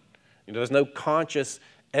to eat. There's no conscious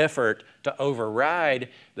effort to override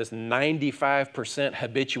this 95%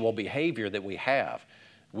 habitual behavior that we have.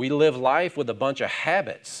 We live life with a bunch of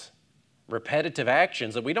habits, repetitive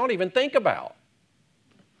actions that we don't even think about.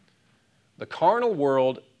 The carnal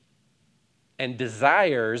world and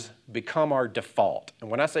desires become our default. And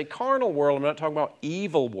when I say carnal world, I'm not talking about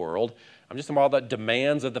evil world. I'm just talking about the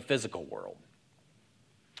demands of the physical world.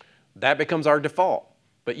 That becomes our default.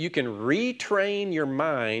 But you can retrain your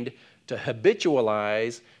mind to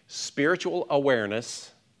habitualize spiritual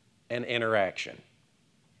awareness and interaction.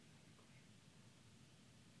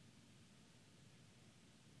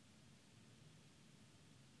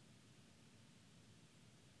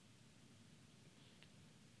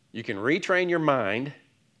 You can retrain your mind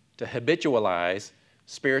to habitualize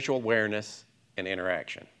spiritual awareness and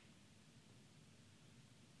interaction.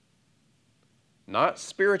 Not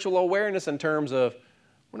spiritual awareness in terms of, I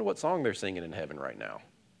wonder what song they're singing in heaven right now.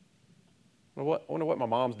 I wonder what my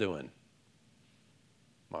mom's doing.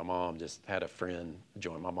 My mom just had a friend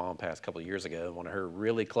join. My mom passed a couple of years ago. One of her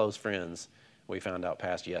really close friends, we found out,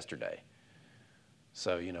 passed yesterday.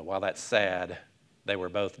 So, while that's sad, they were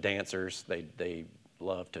both dancers. They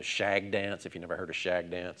love to shag dance. If you never heard of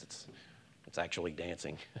shag dance, it's actually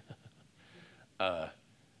dancing. I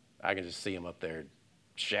can just see them up there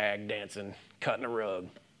shag dancing, cutting a rug.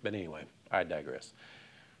 But anyway, I digress.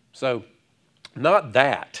 So, not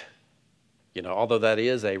that. Although that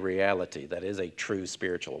is a reality, that is a true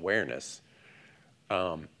spiritual awareness.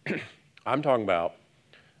 I'm talking about,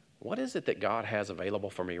 what is it that God has available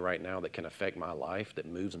for me right now that can affect my life, that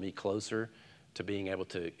moves me closer to being able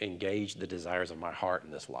to engage the desires of my heart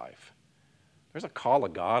in this life? There's a call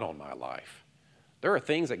of God on my life. There are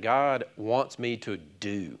things that God wants me to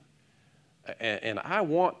do. And I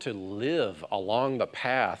want to live along the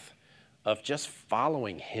path of just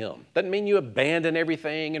following Him. Doesn't mean you abandon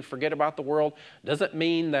everything and forget about the world. Doesn't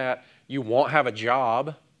mean that you won't have a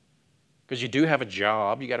job, because you do have a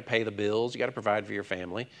job. You got to pay the bills. You got to provide for your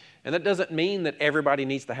family. And that doesn't mean that everybody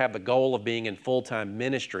needs to have the goal of being in full-time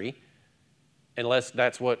ministry. Unless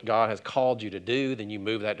that's what God has called you to do, then you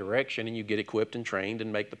move that direction and you get equipped and trained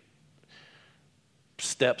and make the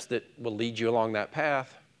steps that will lead you along that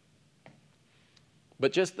path.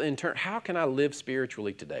 But just in turn, how can I live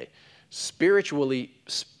spiritually today? Spiritually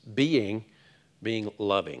being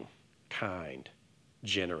loving, kind,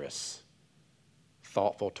 generous,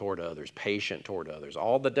 thoughtful toward others, patient toward others,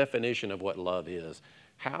 all the definition of what love is.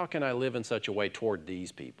 How can I live in such a way toward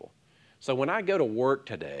these people? So when I go to work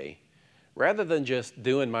today, rather than just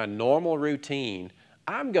doing my normal routine,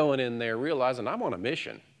 I'm going in there realizing I'm on a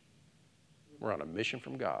mission. We're on a mission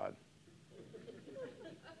from God.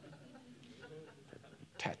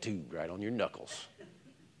 Tattooed right on your knuckles.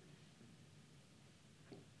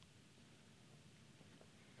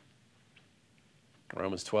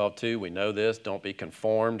 Romans 12:2, we know this. Don't be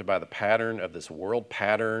conformed by the pattern of this world.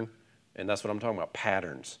 Pattern, and that's what I'm talking about,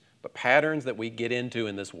 patterns. The patterns that we get into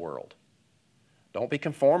in this world. Don't be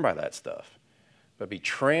conformed by that stuff. but be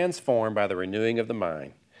transformed by the renewing of the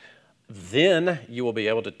mind. Then you will be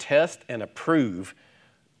able to test and approve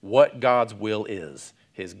what God's will is,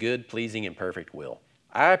 his good, pleasing, and perfect will.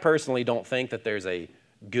 I personally don't think that there's a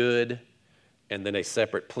good and then a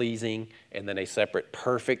separate pleasing and then a separate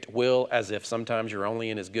perfect will, as if sometimes you're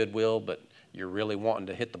only in his good will, but you're really wanting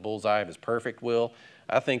to hit the bullseye of his perfect will.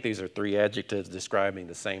 I think these are three adjectives describing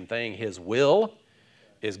the same thing. His will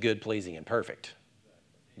is good, pleasing, and perfect.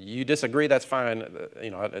 You disagree, that's fine.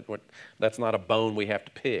 That's not a bone we have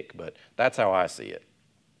to pick, but that's how I see it.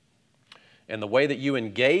 And the way that you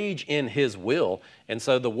engage in his will, and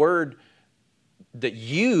so the word that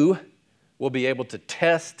you will be able to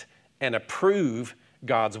test and approve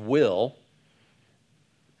God's will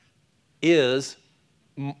is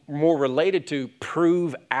more related to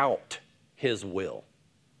prove out his will.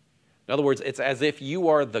 In other words, it's as if you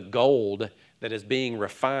are the gold that is being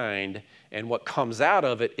refined, and what comes out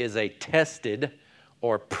of it is a tested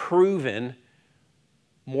or proven,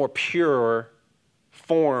 more pure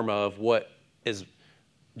form of what has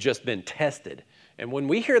just been tested. And when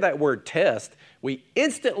we hear that word test, we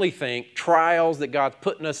instantly think trials that God's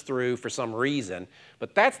putting us through for some reason,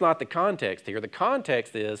 but that's not the context here. The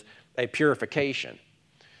context is a purification.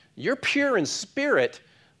 You're pure in spirit,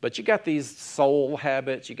 but you got these soul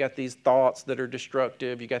habits, you got these thoughts that are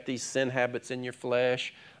destructive, you got these sin habits in your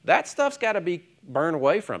flesh. That stuff's got to be burned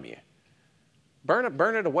away from you. Burn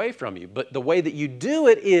it away from you. But the way that you do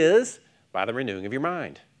it is by the renewing of your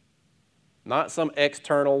mind. Not some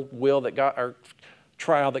external will that God, or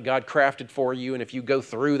trial that God crafted for you, and if you go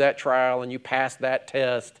through that trial and you pass that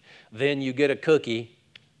test, then you get a cookie.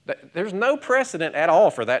 There's no precedent at all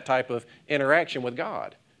for that type of interaction with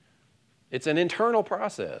God. It's an internal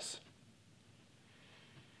process.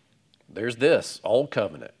 There's this, Old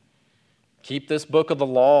Covenant. Keep this book of the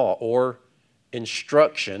law or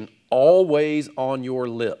instruction always on your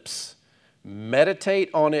lips. Meditate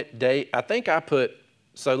on it day. I think I put,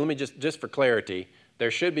 so let me just for clarity, there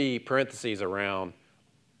should be parentheses around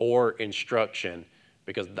or instruction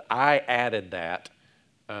because I added that.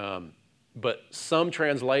 But some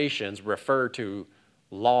translations refer to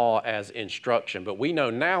law as instruction. But we know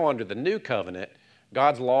now under the new covenant,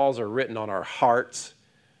 God's laws are written on our hearts.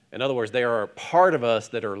 In other words, they are a part of us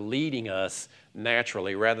that are leading us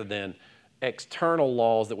naturally rather than external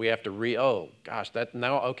laws that we have to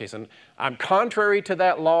so I'm contrary to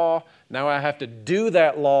that law. Now I have to do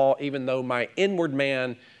that law even though my inward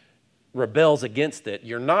man rebels against it.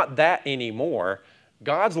 You're not that anymore.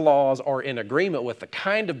 God's laws are in agreement with the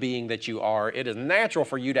kind of being that you are. It is natural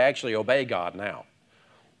for you to actually obey God now.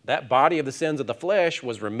 That body of the sins of the flesh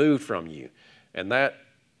was removed from you. And that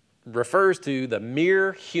refers to the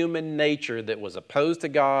mere human nature that was opposed to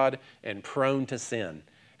God and prone to sin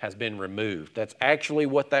has been removed. That's actually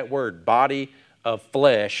what that word, body of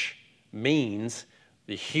flesh, means.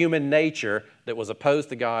 The human nature that was opposed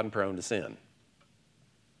to God and prone to sin.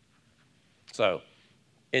 So,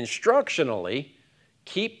 instructionally,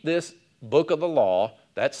 keep this book of the law,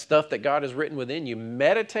 that stuff that God has written within you,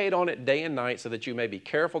 meditate on it day and night so that you may be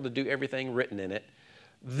careful to do everything written in it.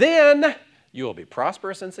 Then you will be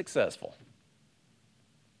prosperous and successful.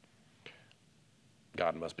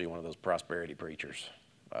 God must be one of those prosperity preachers.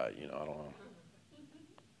 I don't know.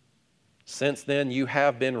 Since then you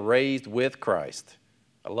have been raised with Christ.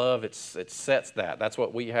 I love it sets that. That's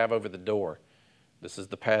what we have over the door. This is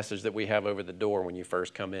the passage that we have over the door when you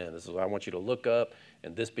first come in. This is what I want you to look up,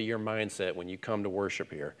 and this be your mindset when you come to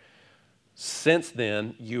worship here. Since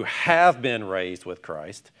then, you have been raised with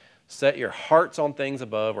Christ. Set your hearts on things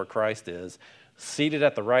above where Christ is, seated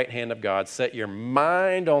at the right hand of God. Set your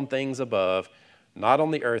mind on things above, not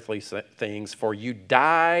on the earthly things, for you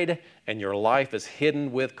died, and your life is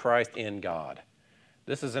hidden with Christ in God.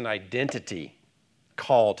 This is an identity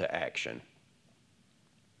call to action.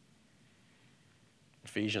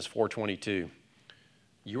 Ephesians 4:22,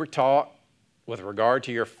 you were taught with regard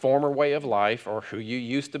to your former way of life or who you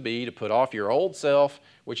used to be to put off your old self,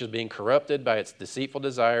 which is being corrupted by its deceitful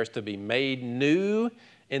desires, to be made new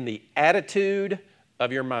in the attitude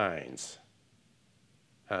of your minds.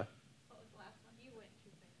 Huh? What was the last one? You went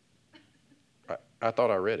too fast. I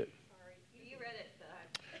thought I read it. Sorry. You read it.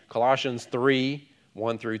 Colossians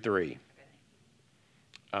 3:1-3.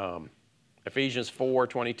 Ephesians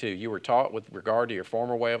 4:22, you were taught with regard to your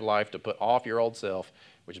former way of life to put off your old self,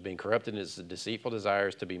 which is being corrupted in its deceitful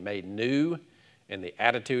desires, to be made new in the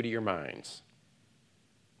attitude of your minds.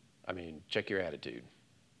 Check your attitude.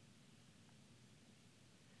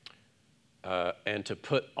 And to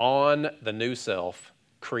put on the new self,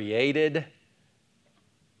 created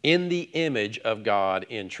in the image of God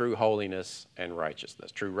in true holiness and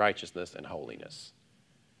righteousness, true righteousness and holiness.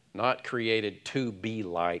 Not created to be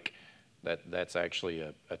like. That's actually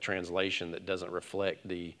a translation that doesn't reflect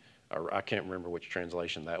I can't remember which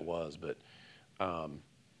translation that was, but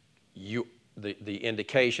the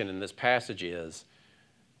indication in this passage is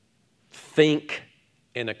think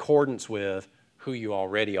in accordance with who you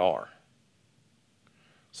already are.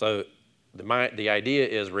 So the idea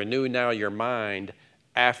is renew now your mind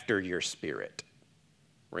after your spirit.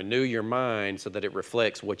 Renew your mind so that it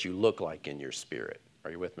reflects what you look like in your spirit.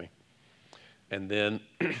 Are you with me? And then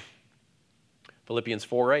Philippians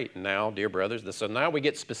 4:8. Now, dear brothers, so now we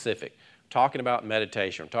get specific. Talking about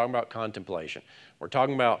meditation. We're talking about contemplation. We're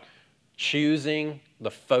talking about choosing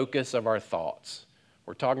the focus of our thoughts.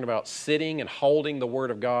 We're talking about sitting and holding the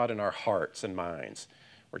Word of God in our hearts and minds.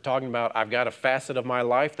 We're talking about I've got a facet of my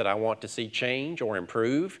life that I want to see change or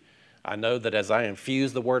improve. I know that as I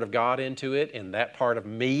infuse the Word of God into it, in that part of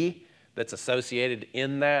me that's associated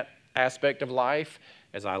in that aspect of life,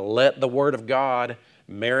 as I let the Word of God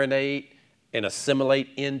marinate and assimilate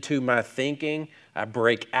into my thinking, I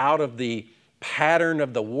break out of the pattern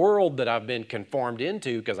of the world that I've been conformed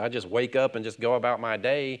into because I just wake up and just go about my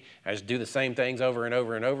day. I just do the same things over and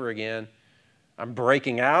over and over again. I'm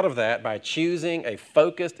breaking out of that by choosing a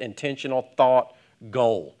focused, intentional thought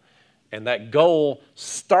goal. And that goal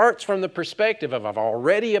starts from the perspective of I've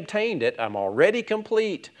already obtained it, I'm already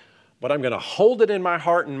complete, but I'm going to hold it in my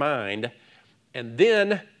heart and mind. And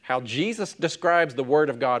then how Jesus describes the Word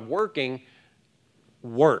of God working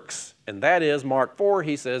works. And that is, Mark 4,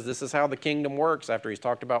 he says, this is how the kingdom works after he's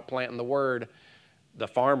talked about planting the Word.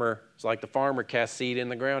 It's like the farmer casts seed in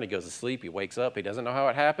the ground. He goes to sleep, he wakes up, he doesn't know how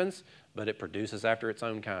it happens, but it produces after its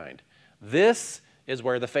own kind. This is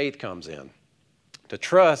where the faith comes in, to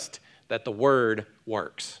trust that the Word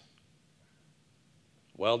works.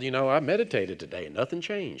 Well, I meditated today and nothing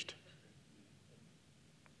changed.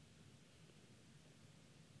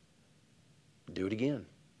 Do it again.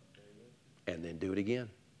 And then do it again.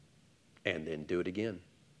 And then do it again.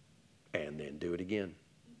 And then do it again.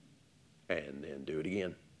 And then do it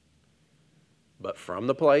again. But from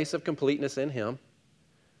the place of completeness in Him,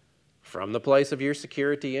 from the place of your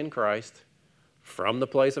security in Christ, from the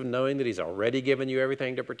place of knowing that He's already given you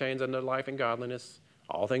everything that pertains unto life and godliness,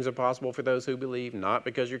 all things are possible for those who believe, not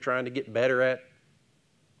because you're trying to get better at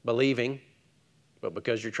believing, but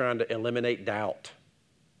because you're trying to eliminate doubt.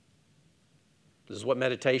 This is what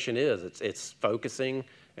meditation is. It's focusing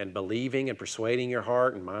and believing and persuading your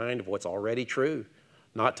heart and mind of what's already true.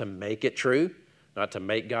 Not to make it true, not to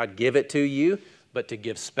make God give it to you, but to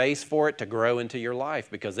give space for it to grow into your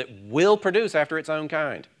life because it will produce after its own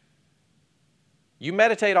kind. You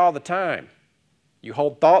meditate all the time. You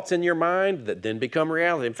hold thoughts in your mind that then become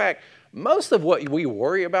reality. In fact, most of what we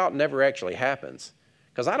worry about never actually happens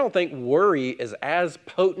because I don't think worry is as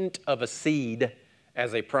potent of a seed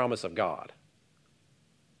as a promise of God.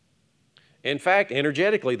 In fact,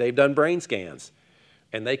 energetically, they've done brain scans,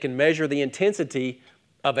 and they can measure the intensity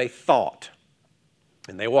of a thought.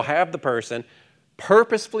 And they will have the person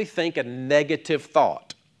purposefully think a negative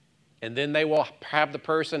thought. And then they will have the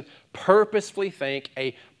person purposefully think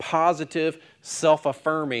a positive,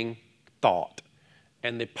 self-affirming thought.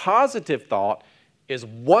 And the positive thought is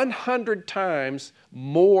 100 times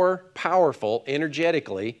more powerful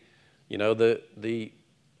energetically,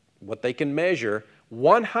 what they can measure,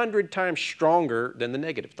 100 times stronger than the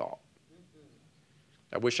negative thought.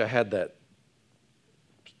 I wish I had that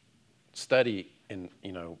study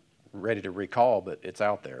ready to recall, but it's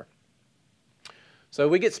out there. So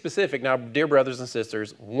we get specific. Now, dear brothers and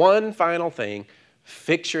sisters, one final thing,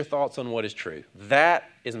 fix your thoughts on what is true. That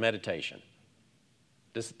is meditation.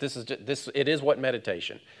 It is what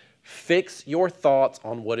meditation. Fix your thoughts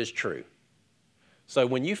on what is true. So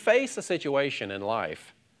when you face a situation in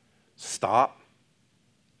life, stop.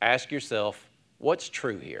 Ask yourself, what's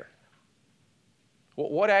true here?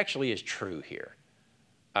 What actually is true here?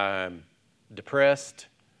 I'm depressed.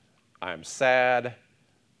 I'm sad.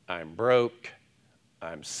 I'm broke.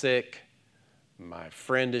 I'm sick. My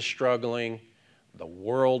friend is struggling. The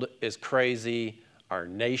world is crazy. Our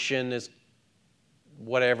nation is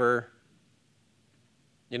whatever.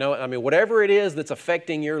 Whatever it is that's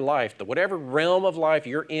affecting your life, whatever realm of life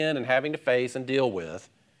you're in and having to face and deal with,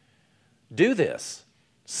 do this.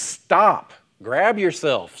 Stop. Grab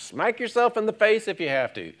yourself. Smack yourself in the face if you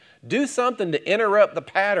have to. Do something to interrupt the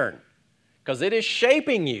pattern because it is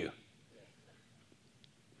shaping you.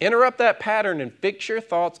 Interrupt that pattern and fix your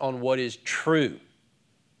thoughts on what is true.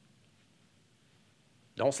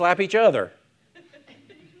 Don't slap each other.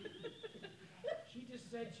 She just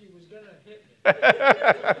said she was going to hit me.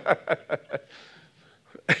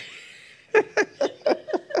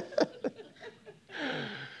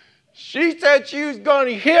 She said she was going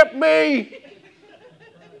to hit me.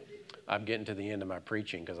 I'm getting to the end of my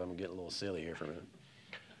preaching because I'm getting a little silly here for a minute.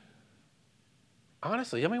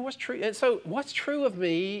 Honestly, I mean, what's true? And so what's true of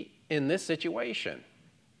me in this situation?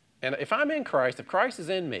 And if I'm in Christ, if Christ is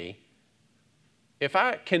in me, if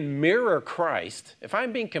I can mirror Christ, if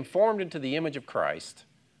I'm being conformed into the image of Christ,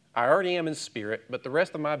 I already am in spirit, but the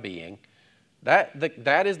rest of my being, that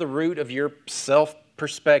is the root of your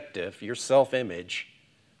self-perspective, your self-image.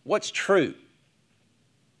 What's true?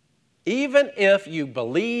 Even if you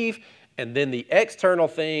believe and then the external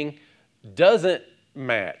thing doesn't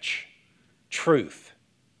match truth.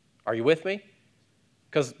 Are you with me?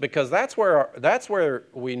 Because that's where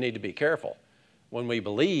we need to be careful. When we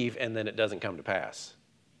believe and then it doesn't come to pass,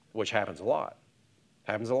 which happens a lot.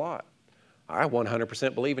 Happens a lot. I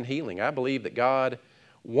 100% believe in healing. I believe that God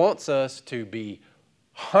wants us to be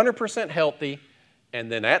 100% healthy,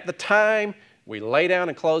 and then at the time we lay down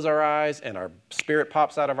and close our eyes and our spirit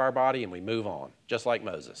pops out of our body and we move on, just like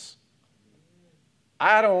Moses.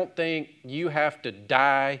 I don't think you have to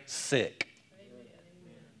die sick.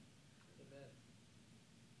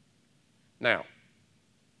 Now,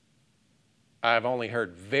 I've only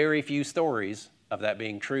heard very few stories of that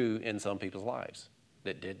being true in some people's lives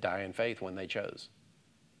that did die in faith when they chose.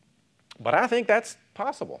 But I think that's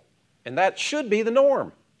possible, and that should be the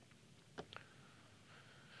norm.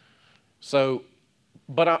 So,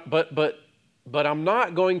 but I'm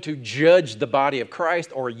not going to judge the body of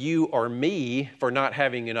Christ or you or me for not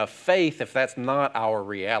having enough faith if that's not our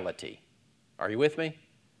reality. Are you with me?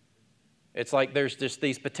 It's like there's just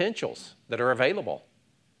these potentials that are available.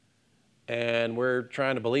 And we're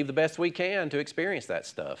trying to believe the best we can to experience that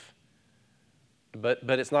stuff. But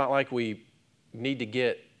it's not like we need to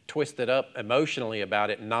get twisted up emotionally about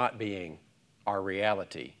it not being our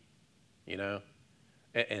reality, you know?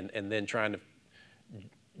 And then trying to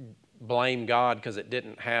blame God because it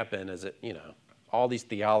didn't happen, as it, you know, all these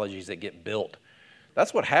theologies that get built.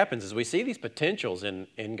 That's what happens is we see these potentials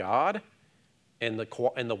in God, in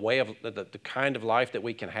the way of the kind of life that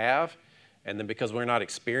we can have. And then because we're not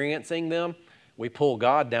experiencing them, we pull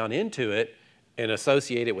God down into it and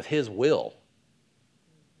associate it with His will,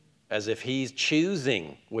 as if He's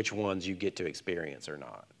choosing which ones you get to experience or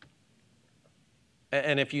not.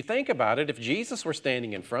 And if you think about it, if Jesus were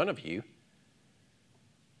standing in front of you,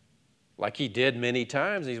 like He did many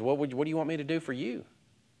times, He's, what do you want me to do for you?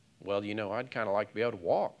 Well, you know, I'd kind of like to be able to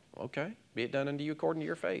walk. Okay, be it done unto you according to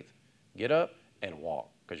your faith. Get up and walk,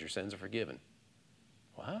 because your sins are forgiven.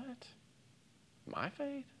 What? My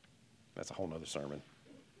faith? That's a whole nother sermon.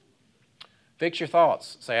 Fix your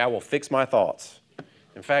thoughts. Say, I will fix my thoughts.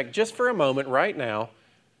 In fact, just for a moment right now,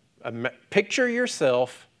 picture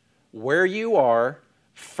yourself where you are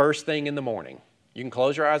first thing in the morning. You can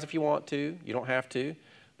close your eyes if you want to. You don't have to.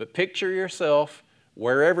 But picture yourself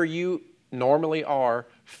wherever you normally are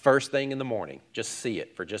first thing in the morning. Just see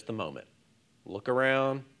it for just a moment. Look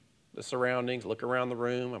around the surroundings. Look around the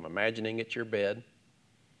room. I'm imagining it's your bed.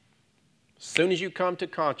 As soon as you come to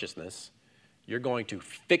consciousness, you're going to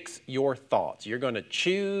fix your thoughts. You're going to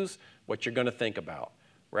choose what you're going to think about.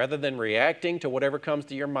 Rather than reacting to whatever comes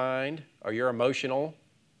to your mind or your emotional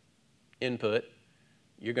input,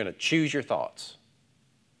 you're going to choose your thoughts.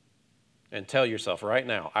 And tell yourself right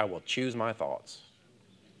now, I will choose my thoughts.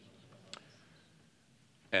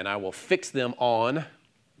 And I will fix them on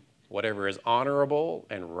whatever is honorable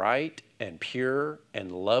and right and pure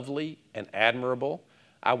and lovely and admirable.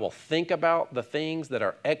 I will think about the things that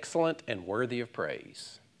are excellent and worthy of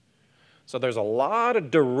praise. So there's a lot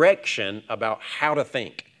of direction about how to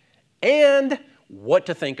think and what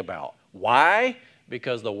to think about. Why?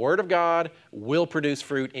 Because the Word of God will produce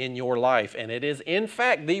fruit in your life, and it is in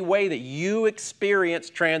fact the way that you experience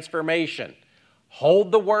transformation.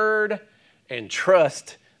 Hold the Word and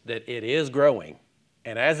trust that it is growing.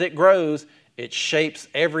 And as it grows, it shapes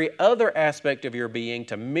every other aspect of your being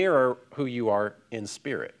to mirror who you are in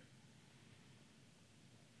spirit.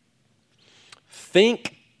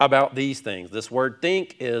 Think about these things. This word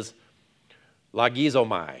think is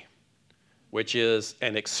logizomai, which is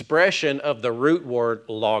an expression of the root word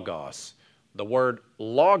logos. The word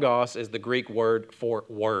logos is the Greek word for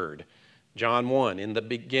word. John 1, in the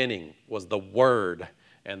beginning was the Word,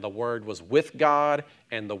 and the Word was with God,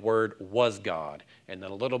 and the Word was God. And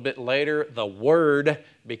then a little bit later, the Word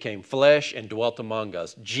became flesh and dwelt among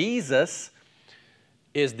us. Jesus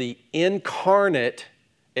is the incarnate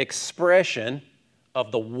expression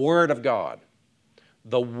of the Word of God.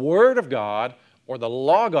 The Word of God, or the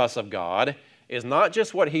Logos of God, is not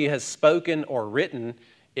just what he has spoken or written,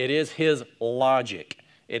 it is his logic.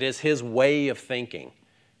 It is his way of thinking.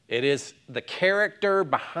 It is the character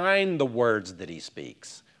behind the words that he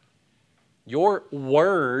speaks. Your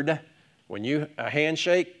word, when you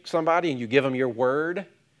handshake somebody and you give them your word,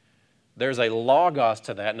 there's a logos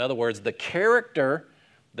to that. In other words, the character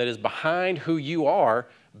that is behind who you are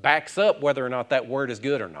backs up whether or not that word is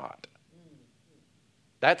good or not.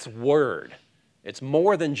 That's word. It's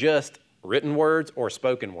more than just written words or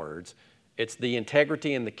spoken words. It's the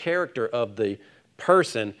integrity and the character of the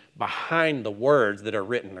person behind the words that are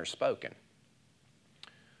written or spoken.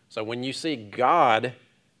 So when you see God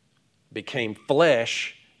became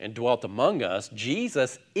flesh and dwelt among us,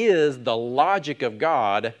 Jesus is the logic of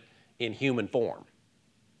God in human form.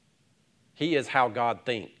 He is how God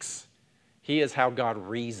thinks. He is how God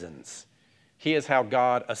reasons. He is how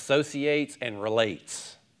God associates and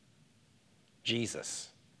relates. Jesus.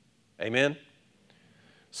 Amen?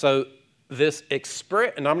 So this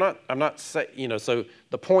and I'm not saying, so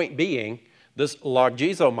the point being, this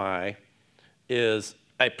logizomai is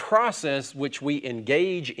a process which we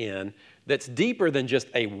engage in that's deeper than just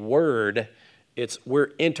a word.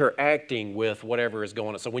 We're interacting with whatever is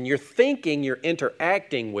going on. So when you're thinking, you're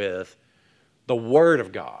interacting with the Word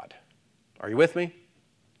of God. Are you with me?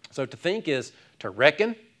 So to think is to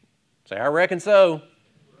reckon. Say, I reckon so.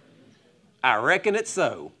 I reckon it's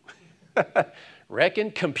so.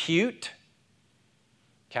 Reckon, compute,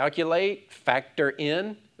 calculate, factor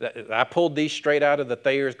in. I pulled these straight out of the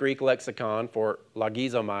Thayer's Greek lexicon for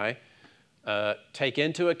logizomai. Take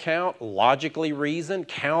into account, logically reason,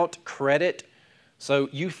 count, credit. So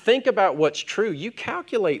you think about what's true. You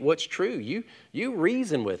calculate what's true. You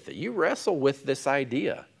reason with it. You wrestle with this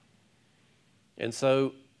idea. And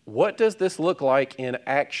so what does this look like in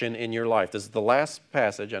action in your life? This is the last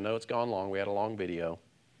passage. I know it's gone long. We had a long video.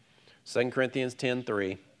 2 Corinthians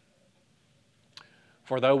 10:3.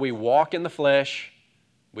 For though we walk in the flesh,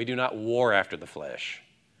 we do not war after the flesh.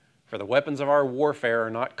 For the weapons of our warfare are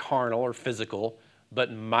not carnal or physical,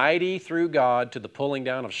 but mighty through God to the pulling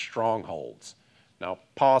down of strongholds. Now,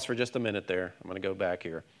 pause for just a minute there. I'm going to go back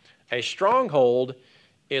here. A stronghold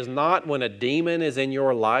is not when a demon is in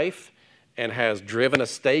your life and has driven a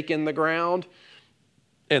stake in the ground,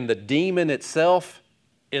 and the demon itself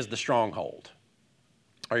is the stronghold.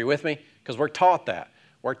 Are you with me? Because we're taught that.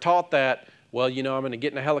 We're taught that, well, I'm going to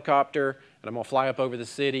get in a helicopter, and I'm going to fly up over the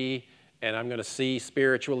city, and I'm going to see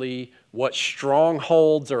spiritually what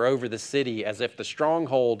strongholds are over the city, as if the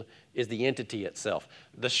stronghold is the entity itself.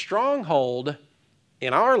 The stronghold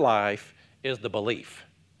in our life is the belief.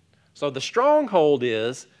 So the stronghold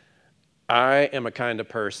is, I am a kind of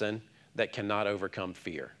person that cannot overcome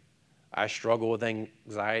fear. I struggle with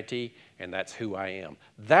anxiety, and that's who I am.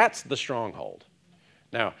 That's the stronghold.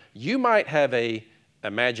 Now, you might have a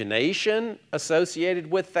imagination associated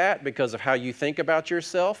with that because of how you think about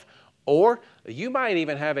yourself, or you might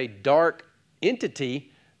even have a dark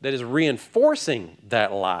entity that is reinforcing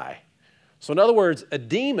that lie. So in other words, a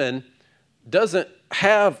demon doesn't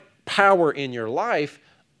have power in your life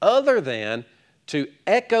other than to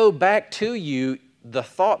echo back to you the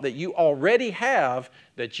thought that you already have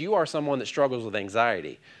that you are someone that struggles with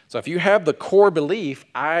anxiety. So if you have the core belief,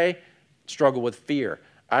 I struggle with fear.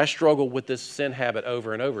 I struggle with this sin habit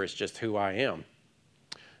over and over. It's just who I am.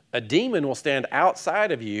 A demon will stand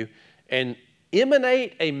outside of you and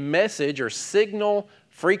emanate a message or signal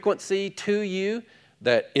frequency to you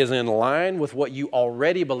that is in line with what you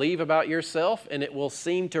already believe about yourself, and it will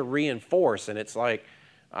seem to reinforce. And it's like,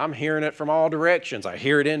 I'm hearing it from all directions. I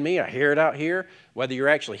hear it in me. I hear it out here. Whether you're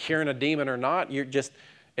actually hearing a demon or not,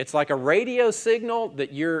 it's like a radio signal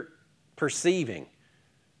that you're perceiving,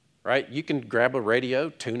 right? You can grab a radio,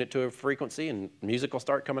 tune it to a frequency, and music will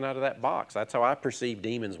start coming out of that box. That's how I perceive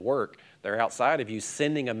demons work. They're outside of you,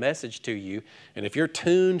 sending a message to you. And if you're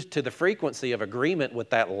tuned to the frequency of agreement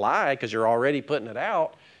with that lie, because you're already putting it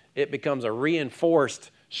out, it becomes a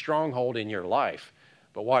reinforced stronghold in your life.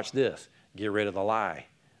 But watch this. Get rid of the lie.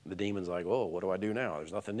 The demon's like, whoa, what do I do now?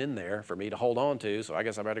 There's nothing in there for me to hold on to, so I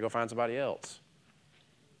guess I better go find somebody else.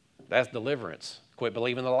 That's deliverance. Quit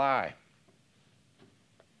believing the lie.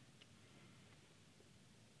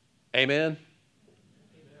 Amen?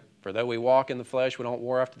 For though we walk in the flesh, we don't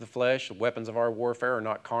war after the flesh. The weapons of our warfare are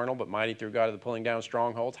not carnal, but mighty through God to the pulling down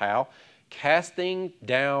strongholds. How? Casting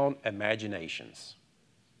down imaginations.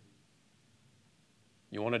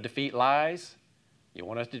 You want to defeat lies? You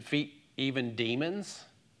want to defeat even demons?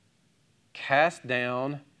 Cast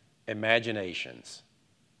down imaginations.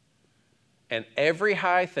 And every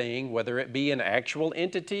high thing, whether it be an actual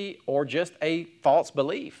entity or just a false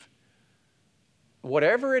belief,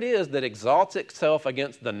 whatever it is that exalts itself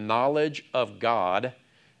against the knowledge of God,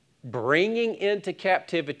 bringing into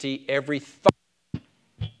captivity every thought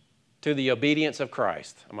to the obedience of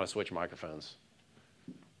Christ. I'm going to switch microphones.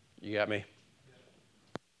 You got me?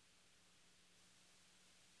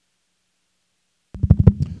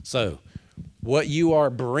 So, what you are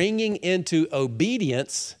bringing into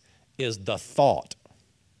obedience is the thought.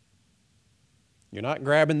 You're not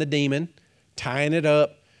grabbing the demon, tying it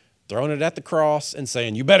up, throwing it at the cross, and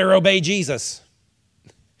saying, you better obey Jesus.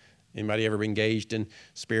 Anybody ever been engaged in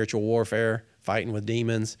spiritual warfare, fighting with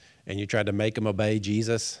demons, and you tried to make them obey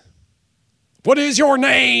Jesus? What is your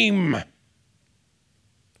name?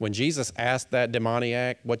 When Jesus asked that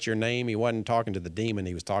demoniac, what's your name? He wasn't talking to the demon,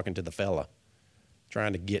 he was talking to the fella,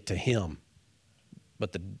 trying to get to him.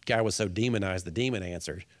 But the guy was so demonized, the demon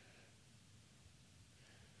answered.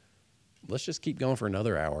 Let's just keep going for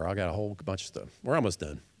another hour. I got a whole bunch of stuff. We're almost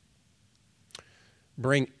done.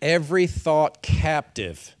 Bring every thought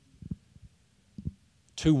captive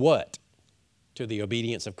to what? To the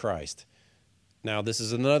obedience of Christ. Now, this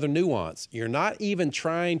is another nuance. You're not even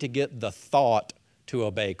trying to get the thought to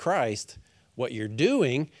obey Christ. What you're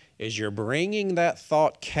doing is you're bringing that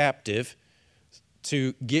thought captive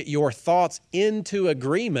to get your thoughts into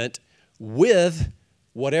agreement with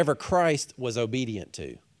whatever Christ was obedient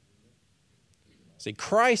to. See,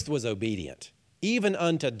 Christ was obedient, even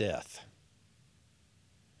unto death.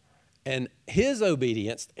 And his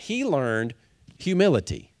obedience, he learned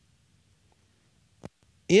humility.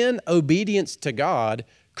 In obedience to God,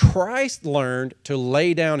 Christ learned to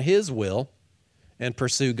lay down his will and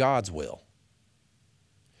pursue God's will.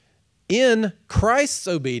 In Christ's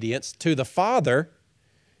obedience to the Father,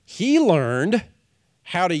 he learned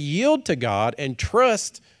how to yield to God and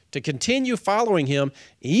trust to continue following him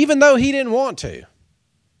even though he didn't want to.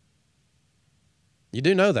 You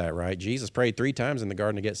do know that, right? Jesus prayed 3 times in the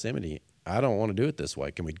Garden of Gethsemane. I don't want to do it this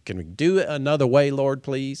way. Can we do it another way, Lord,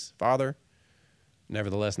 please, Father?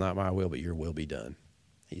 Nevertheless, not my will, but your will be done,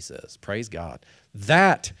 he says. Praise God.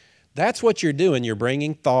 That's what you're doing. You're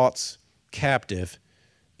bringing thoughts captive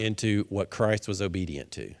into what Christ was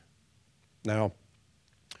obedient to. Now,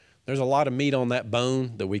 there's a lot of meat on that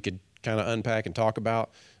bone that we could kind of unpack and talk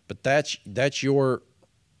about, but that's your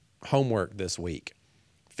homework this week.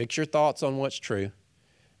 Fix your thoughts on what's true,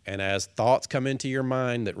 and as thoughts come into your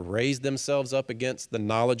mind that raise themselves up against the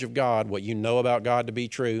knowledge of God, what you know about God to be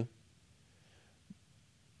true,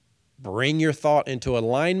 bring your thought into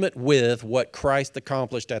alignment with what Christ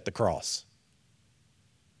accomplished at the cross.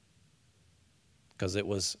 Because it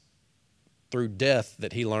was through death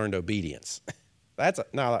that he learned obedience. That's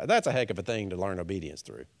a heck of a thing to learn obedience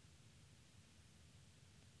through.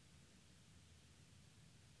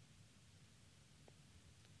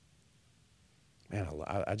 Man,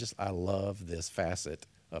 I love this facet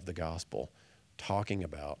of the gospel, talking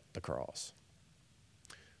about the cross.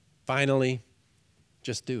 Finally,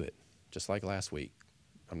 just do it, just like last week.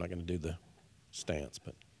 I'm not going to do the stance,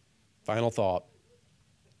 but final thought.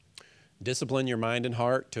 Discipline your mind and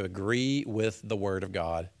heart to agree with the Word of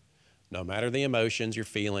God. No matter the emotions you're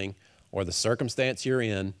feeling or the circumstance you're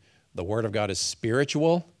in, the Word of God is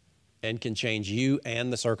spiritual and can change you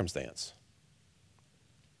and the circumstance.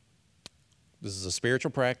 This is a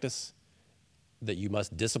spiritual practice that you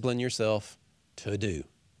must discipline yourself to do.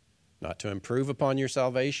 Not to improve upon your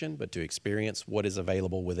salvation, but to experience what is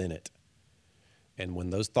available within it. And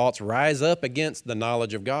when those thoughts rise up against the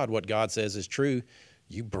knowledge of God, what God says is true,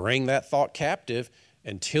 you bring that thought captive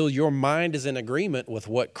until your mind is in agreement with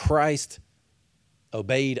what Christ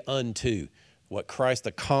obeyed unto, what Christ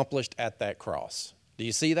accomplished at that cross. Do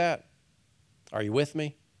you see that? Are you with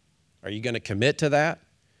me? Are you going to commit to that?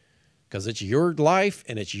 Because it's your life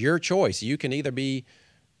and it's your choice. You can either be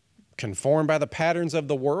conformed by the patterns of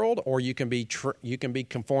the world, or you can be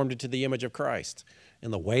conformed to the image of Christ.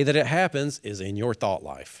 And the way that it happens is in your thought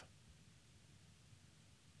life.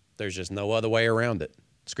 There's just no other way around it.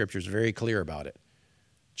 Scripture's very clear about it.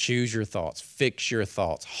 Choose your thoughts, fix your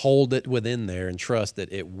thoughts, hold it within there, and trust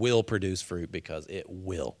that it will produce fruit, because it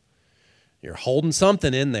will. You're holding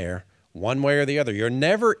something in there one way or the other. You're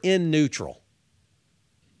never in neutral.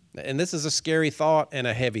 And this is a scary thought and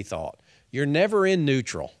a heavy thought. You're never in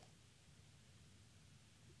neutral.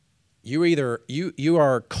 You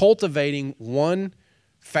are cultivating one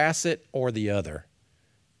facet or the other.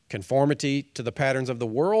 Conformity to the patterns of the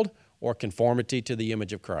world or conformity to the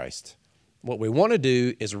image of Christ. What we want to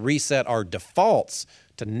do is reset our defaults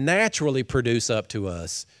to naturally produce up to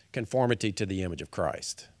us conformity to the image of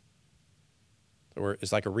Christ.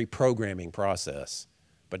 It's like a reprogramming process,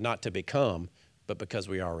 but not to become, but because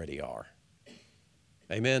we already are.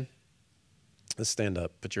 Amen? Let's stand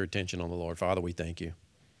up. Put your attention on the Lord. Father, we thank you.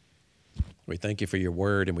 We thank you for your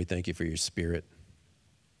word, and we thank you for your spirit.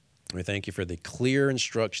 We thank you for the clear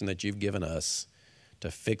instruction that you've given us to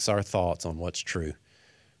fix our thoughts on what's true,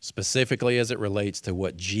 specifically as it relates to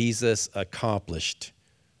what Jesus accomplished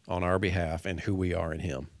on our behalf and who we are in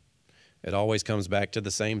him. It always comes back to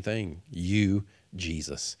the same thing, you,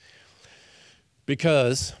 Jesus.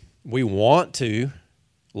 Because we want to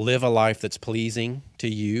live a life that's pleasing to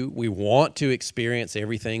you. We want to experience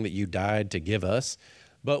everything that you died to give us.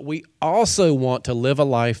 But we also want to live a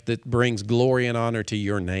life that brings glory and honor to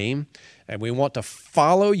your name. And we want to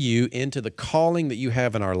follow you into the calling that you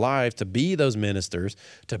have in our lives to be those ministers,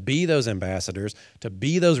 to be those ambassadors, to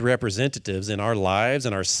be those representatives in our lives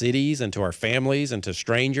and our cities and to our families and to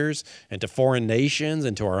strangers and to foreign nations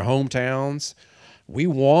and to our hometowns. We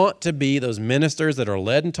want to be those ministers that are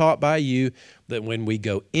led and taught by you, that when we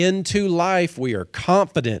go into life, we are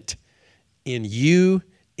confident in you,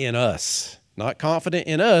 in us. Not confident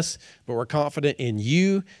in us, but we're confident in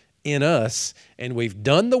you, in us. And we've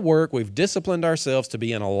done the work. We've disciplined ourselves to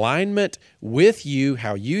be in alignment with you,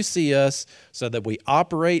 how you see us, so that we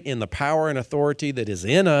operate in the power and authority that is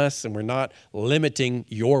in us, and we're not limiting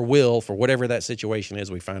your will for whatever that situation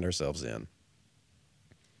is we find ourselves in.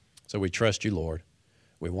 So we trust you, Lord.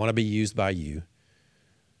 We want to be used by you.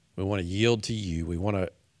 We want to yield to you. We want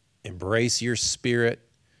to embrace your spirit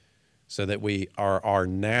so that our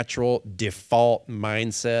natural default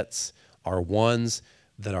mindsets are ones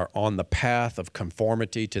that are on the path of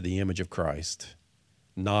conformity to the image of Christ,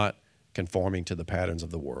 not conforming to the patterns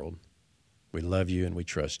of the world. We love you and we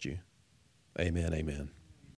trust you. Amen, amen.